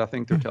 is what I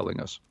think they're telling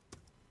us.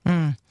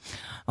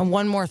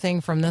 One more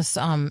thing from this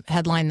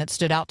headline that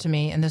stood out to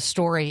me in this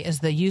story is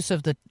the use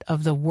of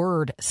the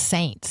word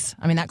saints.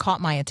 I mean, that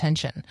caught my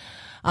attention.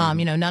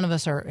 None of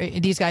us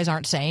these guys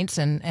aren't saints,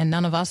 and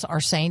none of us are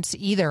saints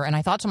either. And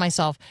I thought to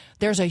myself,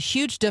 there's a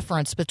huge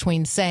difference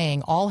between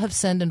saying all have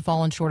sinned and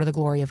fallen short of the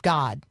glory of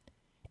God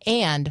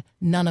and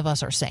none of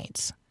us are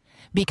saints.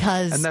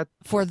 Because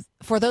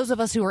for those of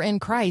us who are in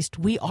Christ,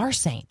 we are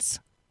saints.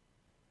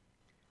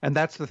 And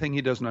that's the thing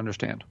he doesn't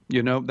understand.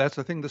 That's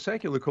the thing the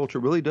secular culture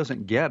really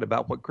doesn't get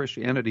about what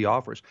Christianity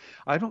offers.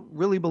 I don't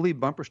really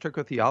believe bumper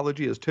sticker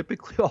theology is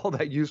typically all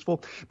that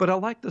useful, but I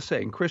like the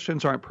saying,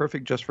 Christians aren't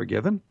perfect, just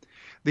forgiven.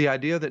 The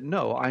idea that,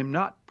 no, I'm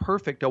not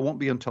perfect, I won't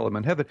be until I'm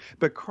in heaven,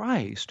 but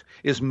Christ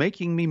is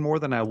making me more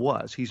than I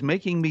was. He's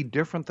making me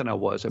different than I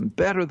was and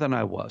better than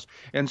I was.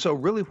 And so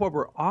really what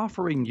we're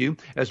offering you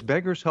as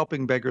beggars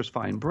helping beggars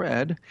find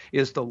bread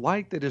is the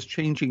light that is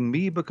changing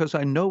me, because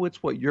I know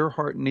it's what your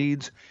heart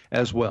needs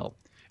as well.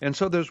 And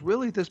so there's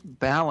really this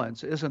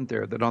balance, isn't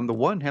there, that on the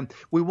one hand,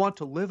 we want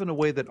to live in a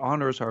way that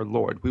honors our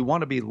Lord. We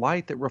want to be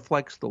light that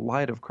reflects the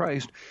light of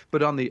Christ.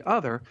 But on the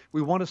other,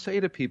 we want to say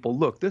to people,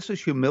 look, this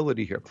is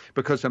humility here,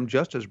 because I'm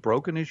just as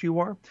broken as you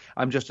are.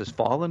 I'm just as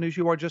fallen as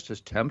you are, just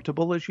as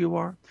temptable as you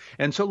are.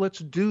 And so let's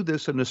do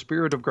this in a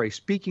spirit of grace.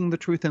 Speaking the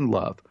truth in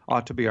love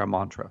ought to be our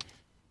mantra.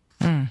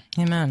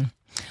 Amen.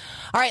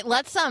 All right,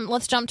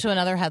 let's jump to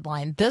another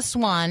headline. This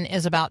one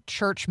is about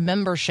church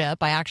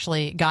membership. I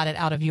actually got it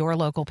out of your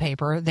local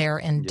paper there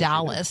in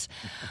Dallas.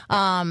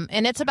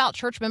 And it's about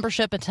church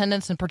membership,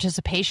 attendance, and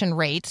participation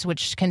rates,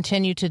 which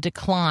continue to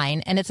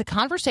decline. And it's a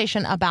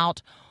conversation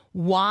about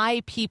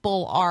why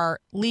people are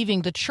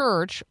leaving the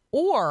church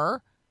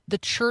or the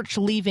church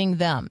leaving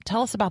them.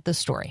 Tell us about this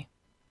story.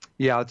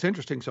 Yeah, it's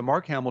interesting. So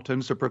Mark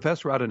Hamilton's a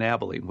professor out in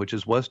Abilene, which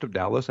is west of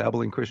Dallas,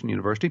 Abilene Christian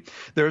University.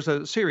 There's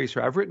a series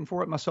here. I've written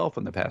for it myself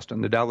in the past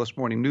in the Dallas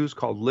Morning News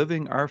called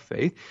Living Our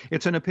Faith.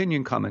 It's an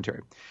opinion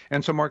commentary.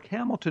 And so Mark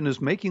Hamilton is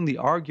making the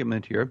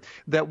argument here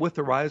that with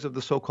the rise of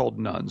the so-called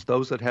nuns,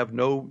 those that have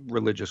no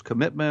religious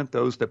commitment,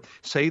 those that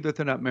say that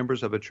they're not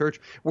members of a church,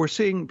 we're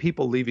seeing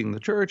people leaving the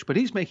church. But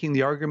he's making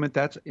the argument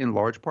that's in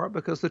large part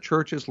because the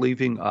church is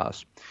leaving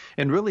us.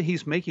 And really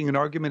he's making an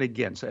argument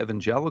against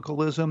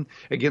evangelicalism,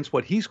 against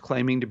what he's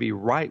claiming to be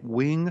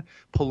right-wing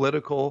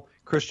political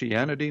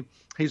Christianity.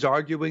 He's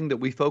arguing that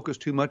we focus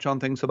too much on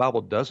things the Bible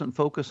doesn't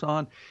focus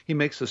on. He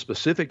makes a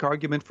specific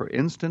argument, for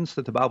instance,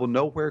 that the Bible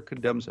nowhere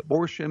condemns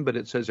abortion, but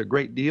it says a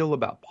great deal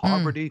about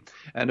poverty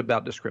and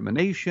about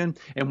discrimination,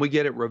 and we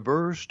get it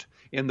reversed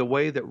in the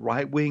way that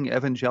right-wing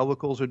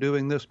evangelicals are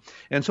doing this.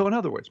 And so, in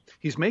other words,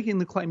 he's making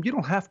the claim you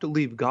don't have to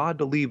leave God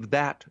to leave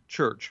that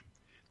church,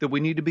 that we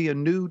need to be a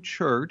new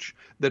church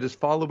that is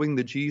following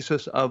the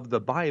Jesus of the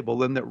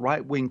Bible, and that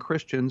right-wing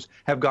Christians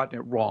have gotten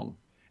it wrong.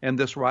 And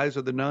this rise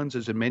of the nuns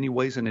is in many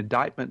ways an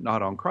indictment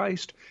not on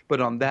Christ,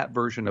 but on that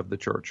version of the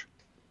church.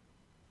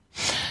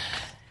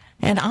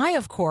 And I,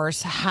 of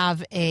course,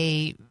 have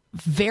a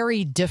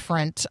very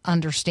different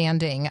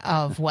understanding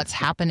of what's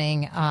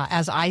happening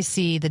as I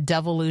see the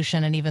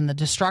devolution and even the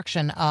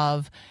destruction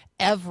of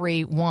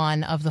every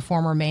one of the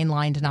former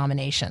mainline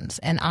denominations.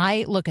 And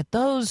I look at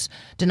those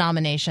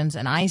denominations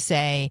and I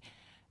say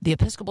the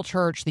Episcopal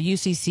Church, the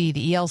UCC,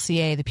 the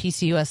ELCA, the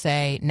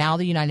PCUSA, now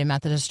the United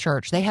Methodist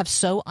Church, they have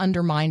so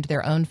undermined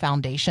their own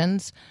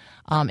foundations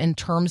in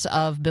terms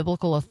of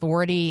biblical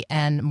authority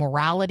and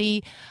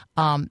morality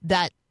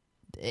that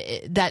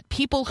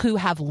people who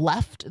have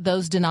left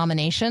those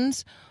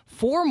denominations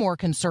for more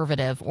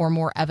conservative or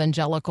more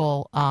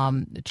evangelical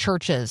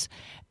churches,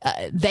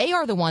 they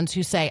are the ones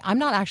who say, I'm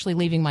not actually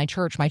leaving my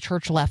church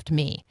left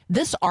me.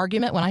 This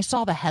argument, when I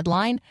saw the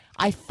headline,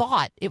 I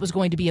thought it was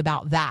going to be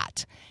about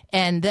that.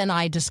 And then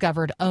I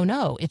discovered, oh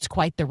no, it's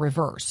quite the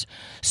reverse.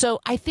 So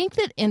I think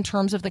that in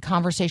terms of the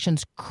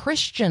conversations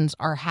Christians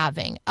are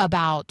having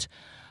about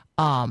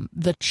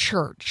the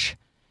church,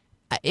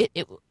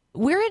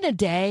 we're in a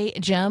day,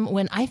 Jim,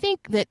 when I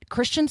think that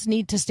Christians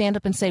need to stand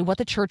up and say what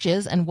the church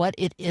is and what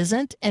it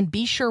isn't, and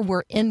be sure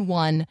we're in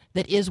one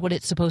that is what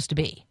it's supposed to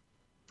be.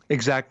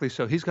 Exactly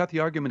so. He's got the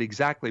argument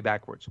exactly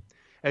backwards.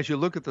 As you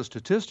look at the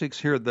statistics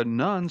here, the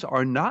nuns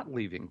are not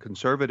leaving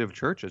conservative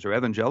churches or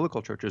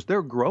evangelical churches.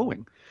 They're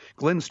growing.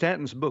 Glenn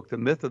Stanton's book, The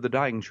Myth of the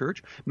Dying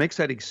Church, makes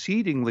that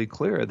exceedingly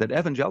clear that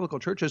evangelical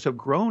churches have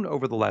grown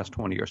over the last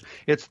 20 years.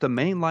 It's the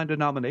mainline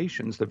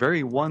denominations, the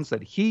very ones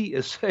that he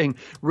is saying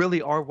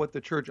really are what the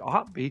church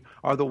ought to be,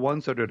 are the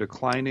ones that are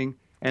declining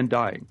and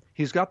dying.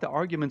 He's got the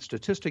argument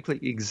statistically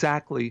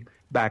exactly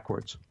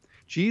backwards.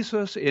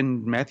 Jesus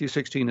in Matthew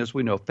 16, as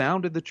we know,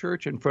 founded the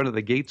church in front of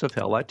the gates of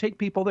hell. I take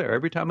people there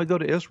every time I go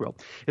to Israel.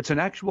 It's an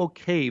actual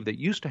cave that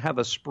used to have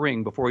a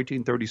spring before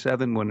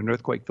 1837 when an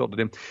earthquake filled it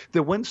in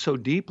that went so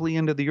deeply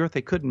into the earth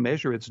they couldn't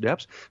measure its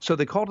depths. So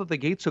they called it the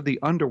gates of the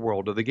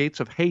underworld or the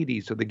gates of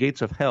Hades or the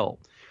gates of hell.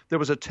 There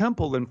was a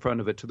temple in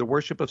front of it to the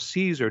worship of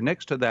Caesar.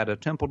 Next to that, a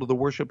temple to the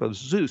worship of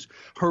Zeus.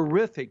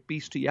 Horrific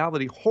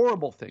bestiality,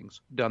 horrible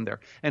things done there.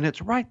 And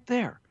it's right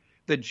there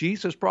that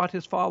Jesus brought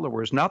his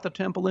followers, not the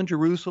temple in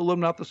Jerusalem,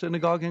 not the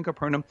synagogue in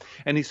Capernaum.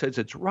 And he says,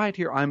 it's right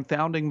here. I'm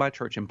founding my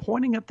church. And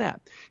pointing at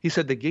that, he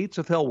said, the gates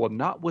of hell will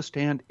not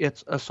withstand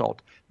its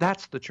assault.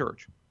 That's the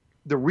church.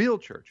 The real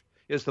church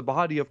is the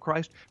body of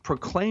Christ,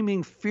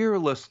 proclaiming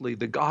fearlessly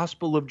the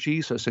gospel of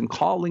Jesus and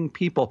calling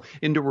people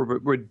into a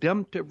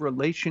redemptive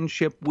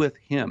relationship with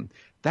him.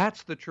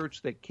 That's the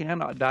church that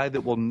cannot die,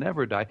 that will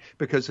never die,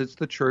 because it's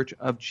the church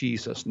of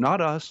Jesus.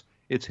 Not us,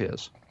 it's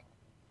his.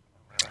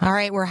 All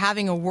right, we're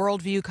having a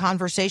worldview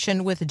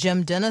conversation with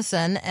Jim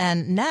Dennison,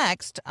 and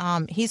next,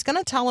 he's going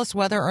to tell us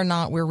whether or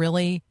not we're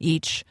really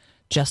each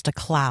just a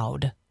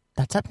cloud.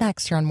 That's up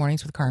next here on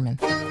Mornings with Carmen.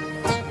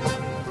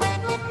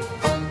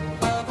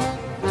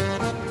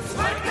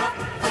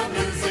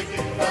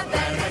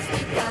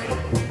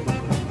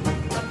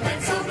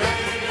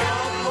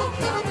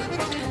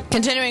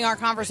 Continuing our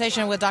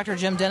conversation with Dr.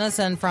 Jim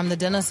Dennison from the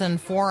Dennison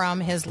Forum,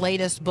 his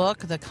latest book,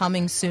 The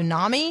Coming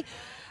Tsunami.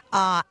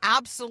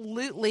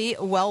 Absolutely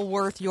well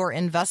worth your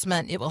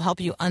investment. It will help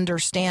you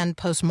understand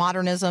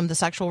postmodernism, the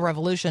sexual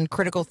revolution,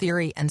 critical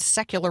theory, and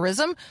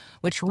secularism,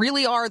 which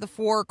really are the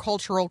four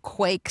cultural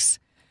quakes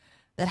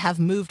that have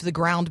moved the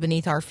ground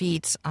beneath our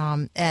feet,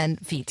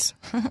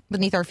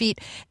 beneath our feet,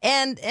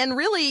 and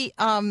really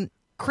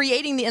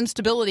creating the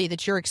instability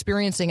that you're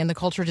experiencing in the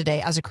culture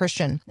today as a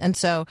Christian. And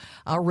so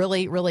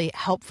really, really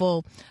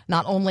helpful,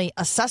 not only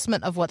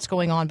assessment of what's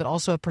going on, but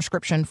also a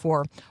prescription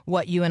for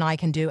what you and I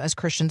can do as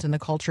Christians in the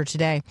culture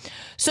today.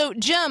 So,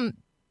 Jim,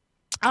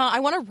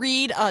 I want to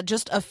read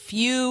just a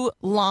few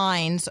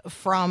lines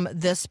from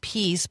this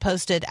piece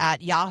posted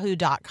at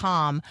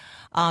yahoo.com.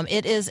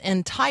 It is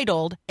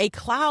entitled, "A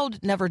Cloud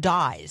Never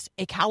Dies.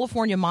 A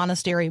California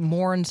Monastery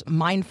Mourns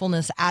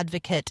Mindfulness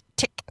Advocate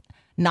Thich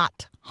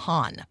Nhat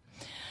Hanh."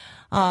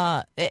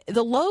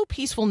 The low,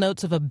 peaceful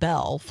notes of a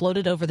bell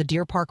floated over the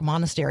Deer Park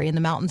Monastery in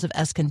the mountains of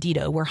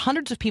Escondido, where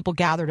hundreds of people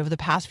gathered over the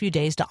past few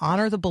days to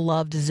honor the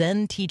beloved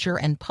Zen teacher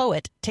and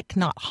poet Thich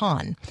Nhat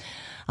Hanh.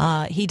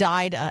 He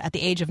died at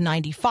the age of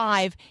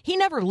 95. He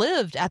never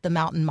lived at the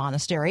mountain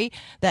monastery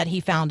that he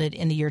founded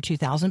in the year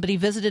 2000, but he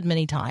visited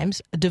many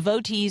times.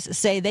 Devotees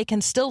say they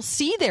can still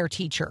see their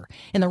teacher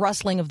in the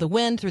rustling of the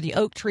wind through the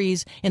oak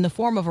trees, in the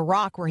form of a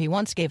rock where he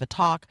once gave a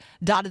talk.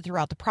 Dotted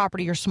throughout the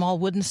property are small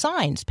wooden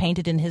signs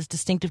painted in his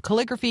distinctive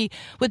calligraphy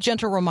with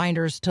gentle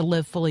reminders to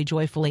live fully,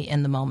 joyfully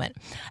in the moment.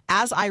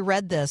 As I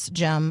read this,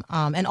 Jim,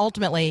 and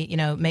ultimately,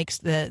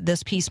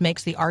 this piece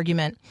makes the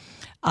argument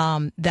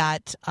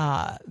that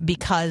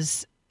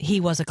because he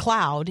was a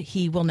cloud,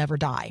 he will never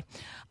die.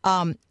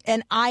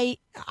 And I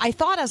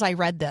thought as I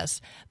read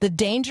this, the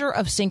danger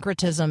of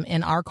syncretism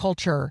in our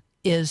culture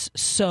is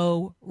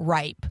so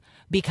ripe,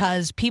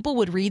 because people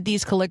would read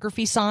these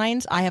calligraphy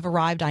signs, "I have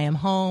arrived, I am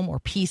home," or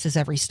 "Peace is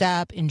every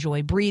step,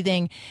 enjoy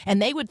breathing,"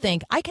 and they would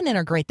think, I can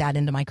integrate that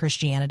into my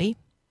Christianity.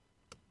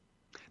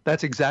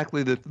 That's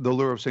exactly the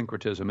lure of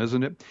syncretism,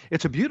 isn't it?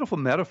 It's a beautiful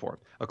metaphor.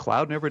 A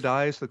cloud never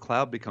dies. The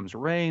cloud becomes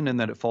rain, and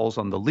then it falls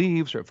on the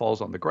leaves, or it falls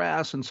on the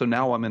grass, and so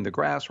now I'm in the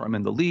grass, or I'm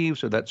in the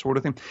leaves, or that sort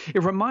of thing.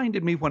 It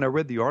reminded me when I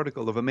read the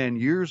article of a man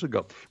years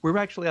ago. We were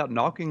actually out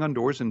knocking on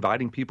doors,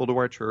 inviting people to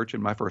our church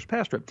in my first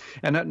pastorate.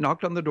 And I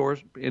knocked on the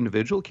doors.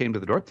 Individual came to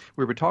the door.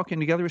 We were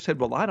talking together. He said,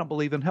 "Well, I don't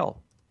believe in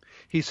hell."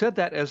 He said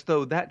that as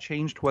though that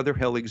changed whether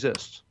hell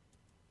exists.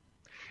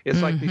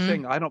 It's like me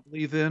saying, "I don't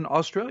believe in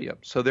Australia,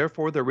 so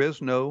therefore there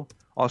is no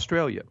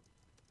Australia."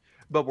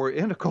 But we're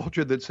in a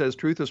culture that says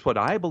truth is what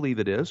I believe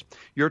it is.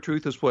 Your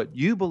truth is what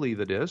you believe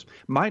it is.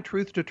 My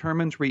truth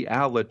determines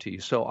reality.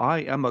 So I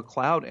am a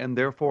cloud, and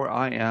therefore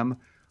I am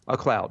a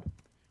cloud.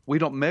 We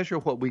don't measure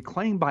what we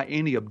claim by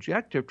any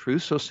objective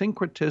truth, so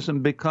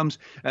syncretism becomes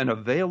an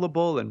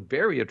available and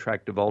very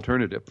attractive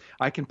alternative.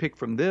 I can pick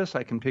from this,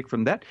 I can pick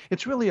from that.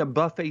 It's really a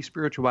buffet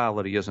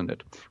spirituality, isn't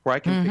it? Where I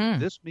can pick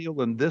this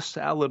meal and this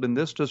salad and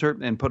this dessert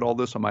and put all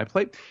this on my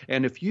plate.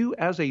 And if you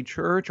as a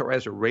church or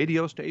as a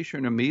radio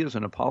station or me as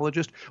an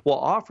apologist will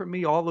offer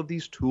me all of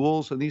these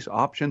tools and these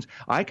options,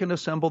 I can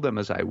assemble them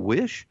as I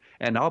wish,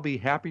 and I'll be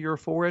happier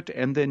for it,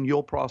 and then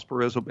you'll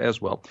prosper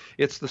as well.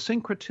 It's the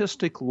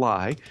syncretistic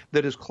lie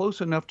that is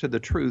close enough to the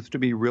truth to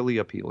be really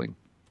appealing.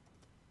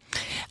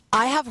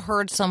 I have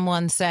heard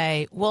someone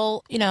say,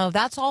 well,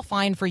 that's all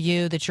fine for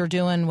you, that you're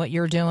doing what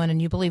you're doing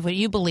and you believe what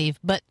you believe,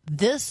 but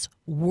this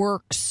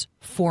works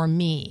for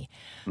me.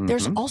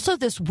 There's also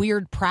this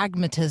weird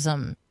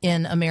pragmatism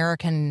in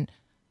American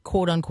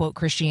quote-unquote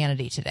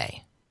Christianity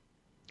today.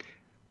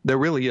 There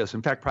really is.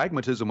 In fact,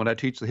 pragmatism, when I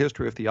teach the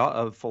history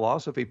of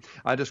philosophy,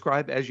 I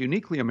describe as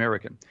uniquely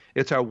American.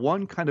 It's our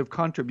one kind of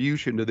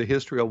contribution to the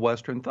history of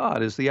Western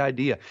thought, is the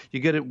idea. You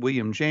get it,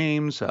 William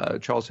James,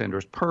 Charles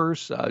Sanders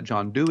Peirce,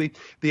 John Dewey.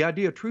 The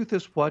idea of truth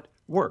is what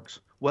works.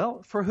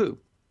 Well, for who?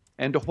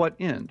 And to what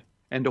end?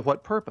 And to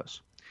what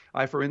purpose?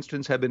 I, for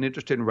instance, have been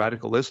interested in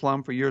radical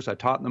Islam for years. I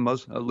taught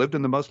lived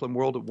in the Muslim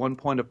world at one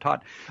point. I've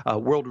taught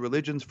world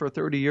religions for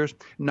 30 years.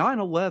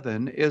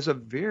 9/11 is a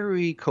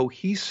very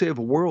cohesive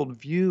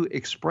worldview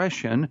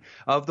expression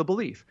of the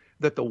belief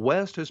that the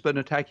West has been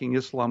attacking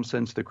Islam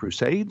since the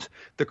Crusades.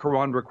 The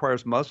Quran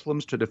requires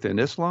Muslims to defend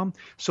Islam.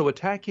 So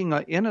attacking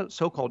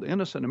so-called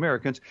innocent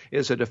Americans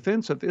is a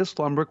defense of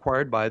Islam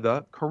required by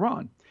the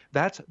Quran.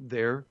 That's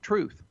their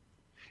truth.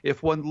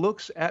 If one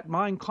looks at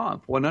Mein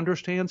Kampf, one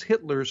understands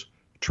Hitler's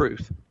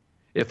truth.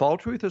 If all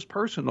truth is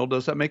personal,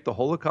 does that make the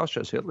Holocaust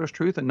just Hitler's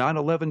truth and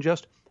 9/11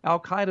 just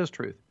Al-Qaeda's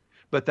truth?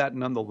 But that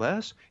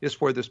nonetheless is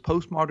where this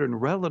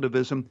postmodern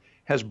relativism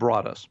has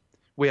brought us.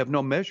 We have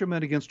no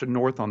measurement against a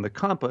north on the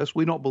compass.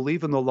 We don't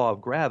believe in the law of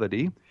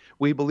gravity.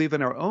 We believe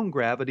in our own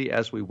gravity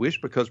as we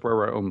wish because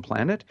we're our own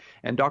planet.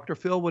 And Dr.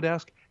 Phil would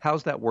ask,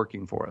 how's that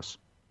working for us?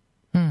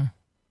 Oh,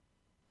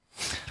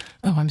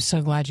 I'm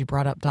so glad you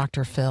brought up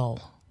Dr. Phil.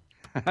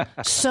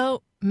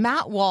 So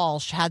Matt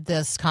Walsh had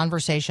this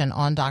conversation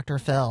on Dr.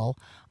 Phil,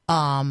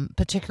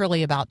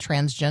 particularly about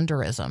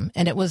transgenderism.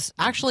 And it was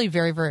actually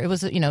it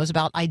was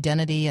about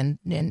identity and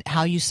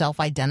how you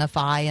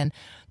self-identify. And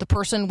the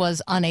person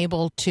was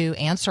unable to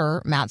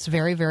answer Matt's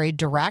very, very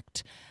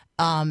direct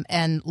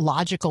and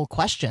logical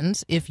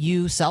questions. If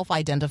you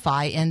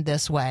self-identify in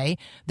this way,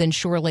 then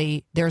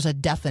surely there's a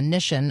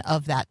definition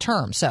of that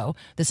term. So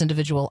this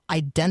individual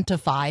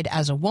identified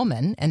as a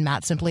woman, and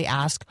Matt simply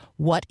asked,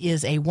 what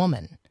is a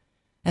woman?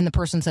 And the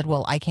person said,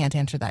 well, I can't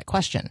answer that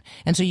question.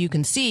 And so you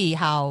can see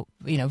how,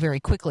 very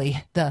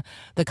quickly the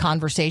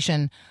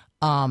conversation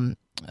turned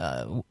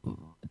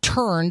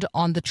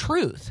on the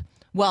truth.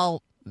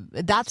 Well,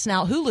 that's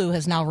now Hulu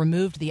has now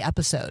removed the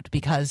episode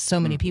because so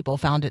many people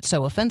found it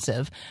so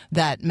offensive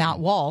that Matt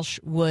Walsh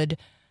would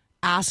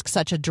ask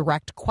such a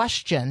direct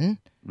question,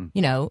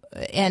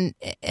 and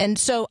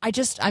so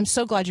I'm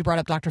so glad you brought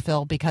up Dr.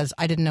 Phil because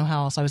I didn't know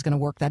how else I was going to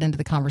work that into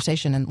the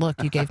conversation. And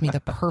look, you gave me the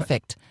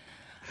perfect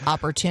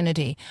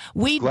opportunity.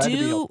 We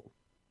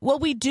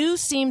do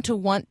seem to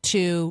want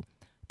to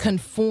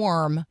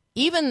conform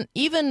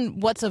even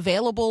what's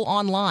available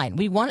online.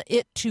 We want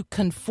it to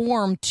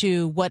conform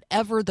to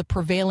whatever the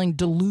prevailing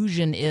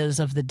delusion is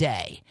of the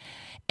day.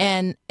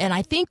 And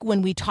I think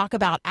when we talk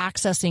about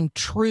accessing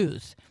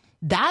truth,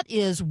 that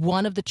is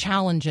one of the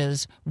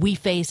challenges we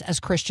face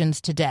as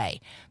Christians today,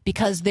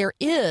 because there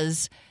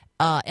is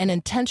an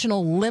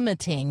intentional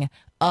limiting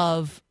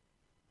of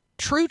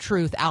true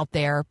truth out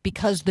there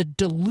because the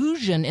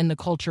delusion in the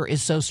culture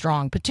is so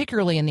strong,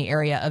 particularly in the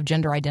area of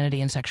gender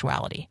identity and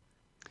sexuality.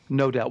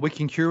 No doubt. We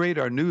can curate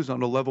our news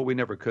on a level we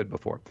never could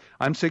before.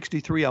 I'm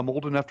 63. I'm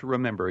old enough to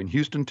remember in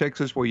Houston,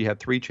 Texas, where you had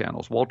 3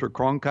 channels. Walter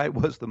Cronkite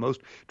was the most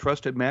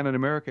trusted man in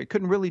America. You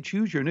couldn't really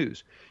choose your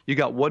news. You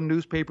got 1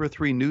 newspaper,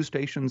 3 news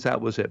stations.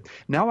 That was it.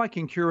 Now I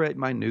can curate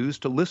my news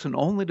to listen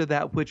only to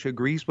that which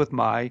agrees with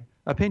my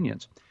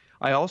opinions.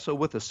 I also,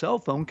 with a cell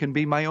phone, can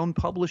be my own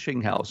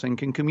publishing house and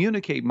can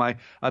communicate my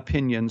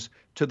opinions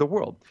to the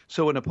world.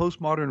 So in a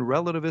postmodern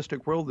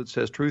relativistic world that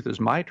says truth is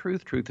my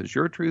truth is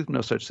your truth,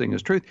 no such thing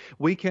as truth,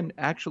 we can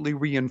actually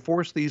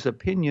reinforce these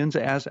opinions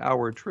as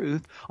our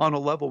truth on a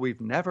level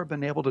we've never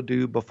been able to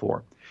do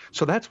before.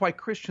 So that's why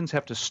Christians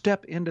have to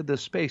step into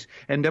this space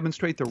and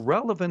demonstrate the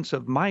relevance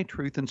of my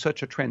truth in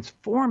such a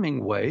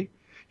transforming way.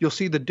 You'll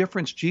see the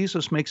difference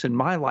Jesus makes in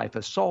my life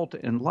as salt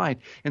and light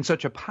in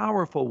such a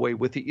powerful way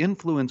with the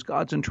influence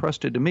God's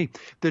entrusted to me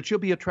that you'll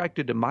be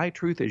attracted to my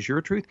truth as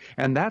your truth,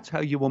 and that's how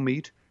you will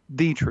meet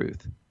the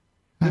truth.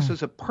 This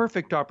is a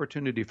perfect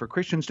opportunity for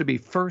Christians to be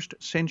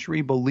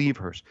first-century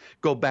believers.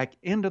 Go back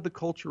into the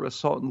culture of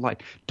salt and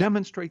light.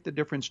 Demonstrate the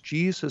difference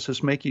Jesus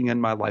is making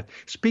in my life,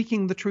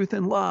 speaking the truth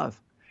in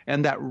love.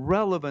 And that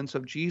relevance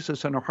of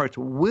Jesus in our hearts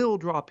will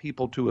draw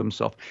people to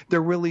himself.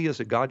 There really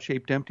is a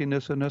God-shaped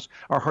emptiness in us.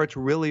 Our hearts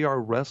really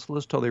are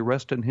restless till they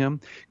rest in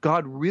him.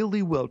 God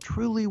really will,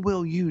 truly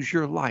will use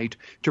your light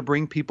to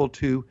bring people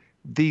to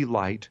the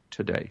light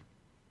today.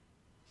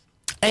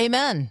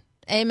 Amen.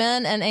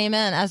 Amen and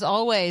amen. As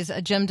always,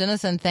 Jim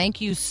Dennison, thank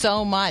you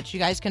so much. You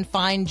guys can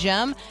find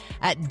Jim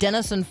at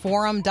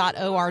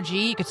DennisonForum.org.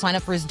 You can sign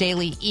up for his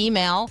daily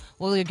email.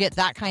 We'll get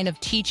that kind of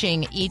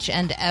teaching each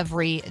and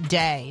every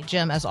day.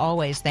 Jim, as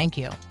always, thank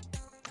you.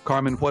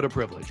 Carmen, what a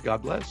privilege.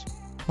 God bless.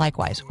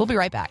 Likewise. We'll be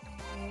right back.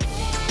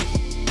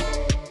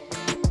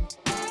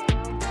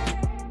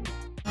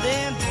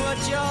 Then put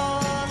your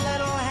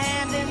little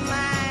hand in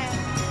mine.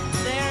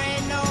 There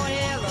ain't no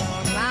hill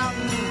or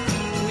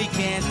mountain we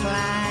can't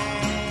climb.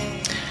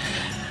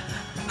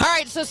 All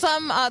right, so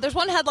there's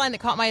one headline that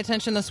caught my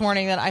attention this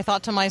morning that I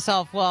thought to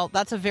myself, well,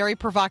 that's a very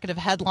provocative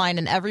headline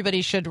and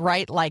everybody should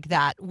write like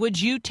that.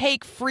 Would you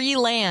take free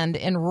land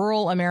in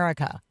rural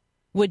America?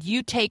 Would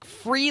you take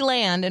free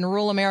land in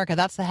rural America?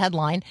 That's the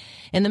headline.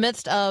 In the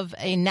midst of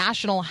a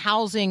national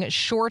housing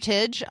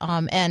shortage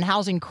and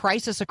housing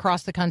crisis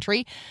across the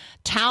country,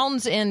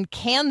 towns in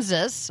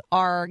Kansas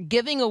are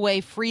giving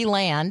away free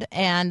land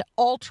and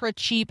ultra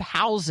cheap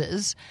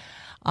houses.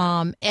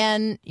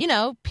 And,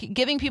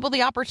 giving people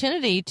the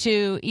opportunity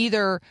to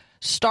either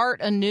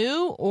start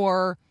anew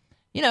or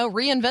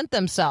reinvent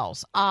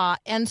themselves.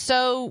 And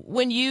so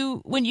when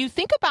you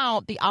think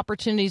about the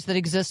opportunities that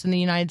exist in the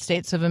United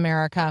States of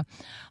America,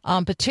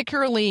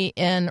 particularly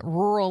in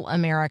rural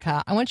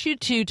America, I want you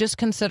to just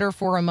consider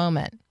for a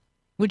moment,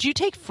 would you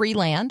take free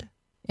land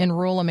in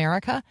rural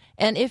America?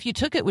 And if you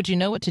took it, would you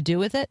know what to do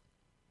with it?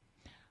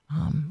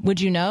 Would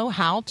you know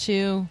how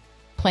to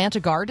plant a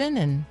garden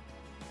and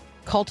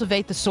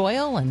cultivate the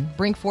soil and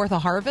bring forth a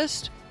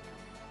harvest?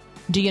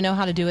 Do you know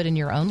how to do it in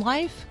your own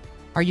life?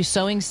 Are you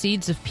sowing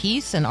seeds of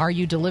peace, and are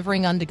you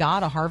delivering unto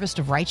God a harvest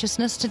of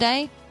righteousness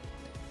today?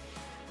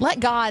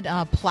 Let God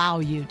plow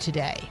you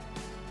today.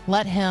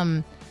 Let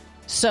him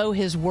sow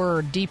his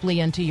word deeply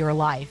into your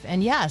life.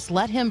 And yes,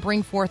 let him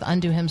bring forth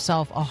unto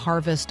himself a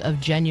harvest of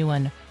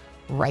genuine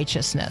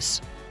righteousness.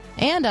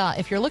 And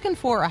if you're looking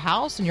for a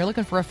house and you're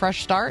looking for a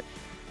fresh start,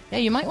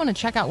 you might want to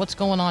check out what's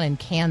going on in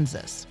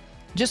Kansas.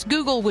 Just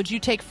Google, would you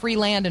take free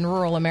land in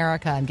rural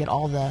America, and get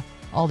all the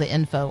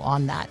info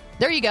on that.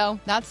 There you go.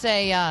 That's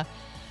a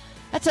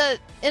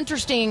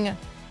interesting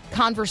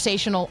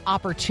conversational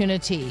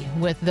opportunity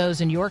with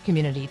those in your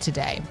community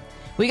today.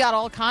 We got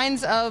all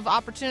kinds of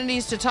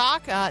opportunities to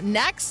talk.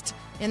 Next,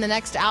 in the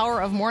next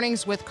hour of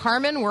Mornings with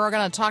Carmen, we're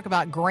going to talk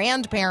about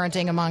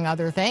grandparenting, among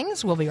other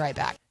things. We'll be right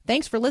back.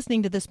 Thanks for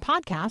listening to this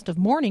podcast of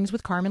Mornings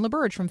with Carmen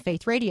LaBerge from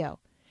Faith Radio.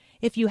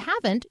 If you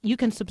haven't, you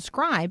can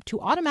subscribe to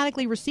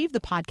automatically receive the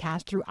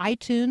podcast through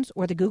iTunes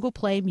or the Google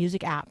Play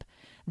Music app.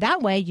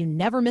 That way, you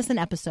never miss an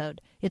episode.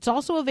 It's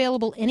also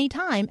available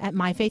anytime at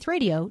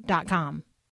myfaithradio.com.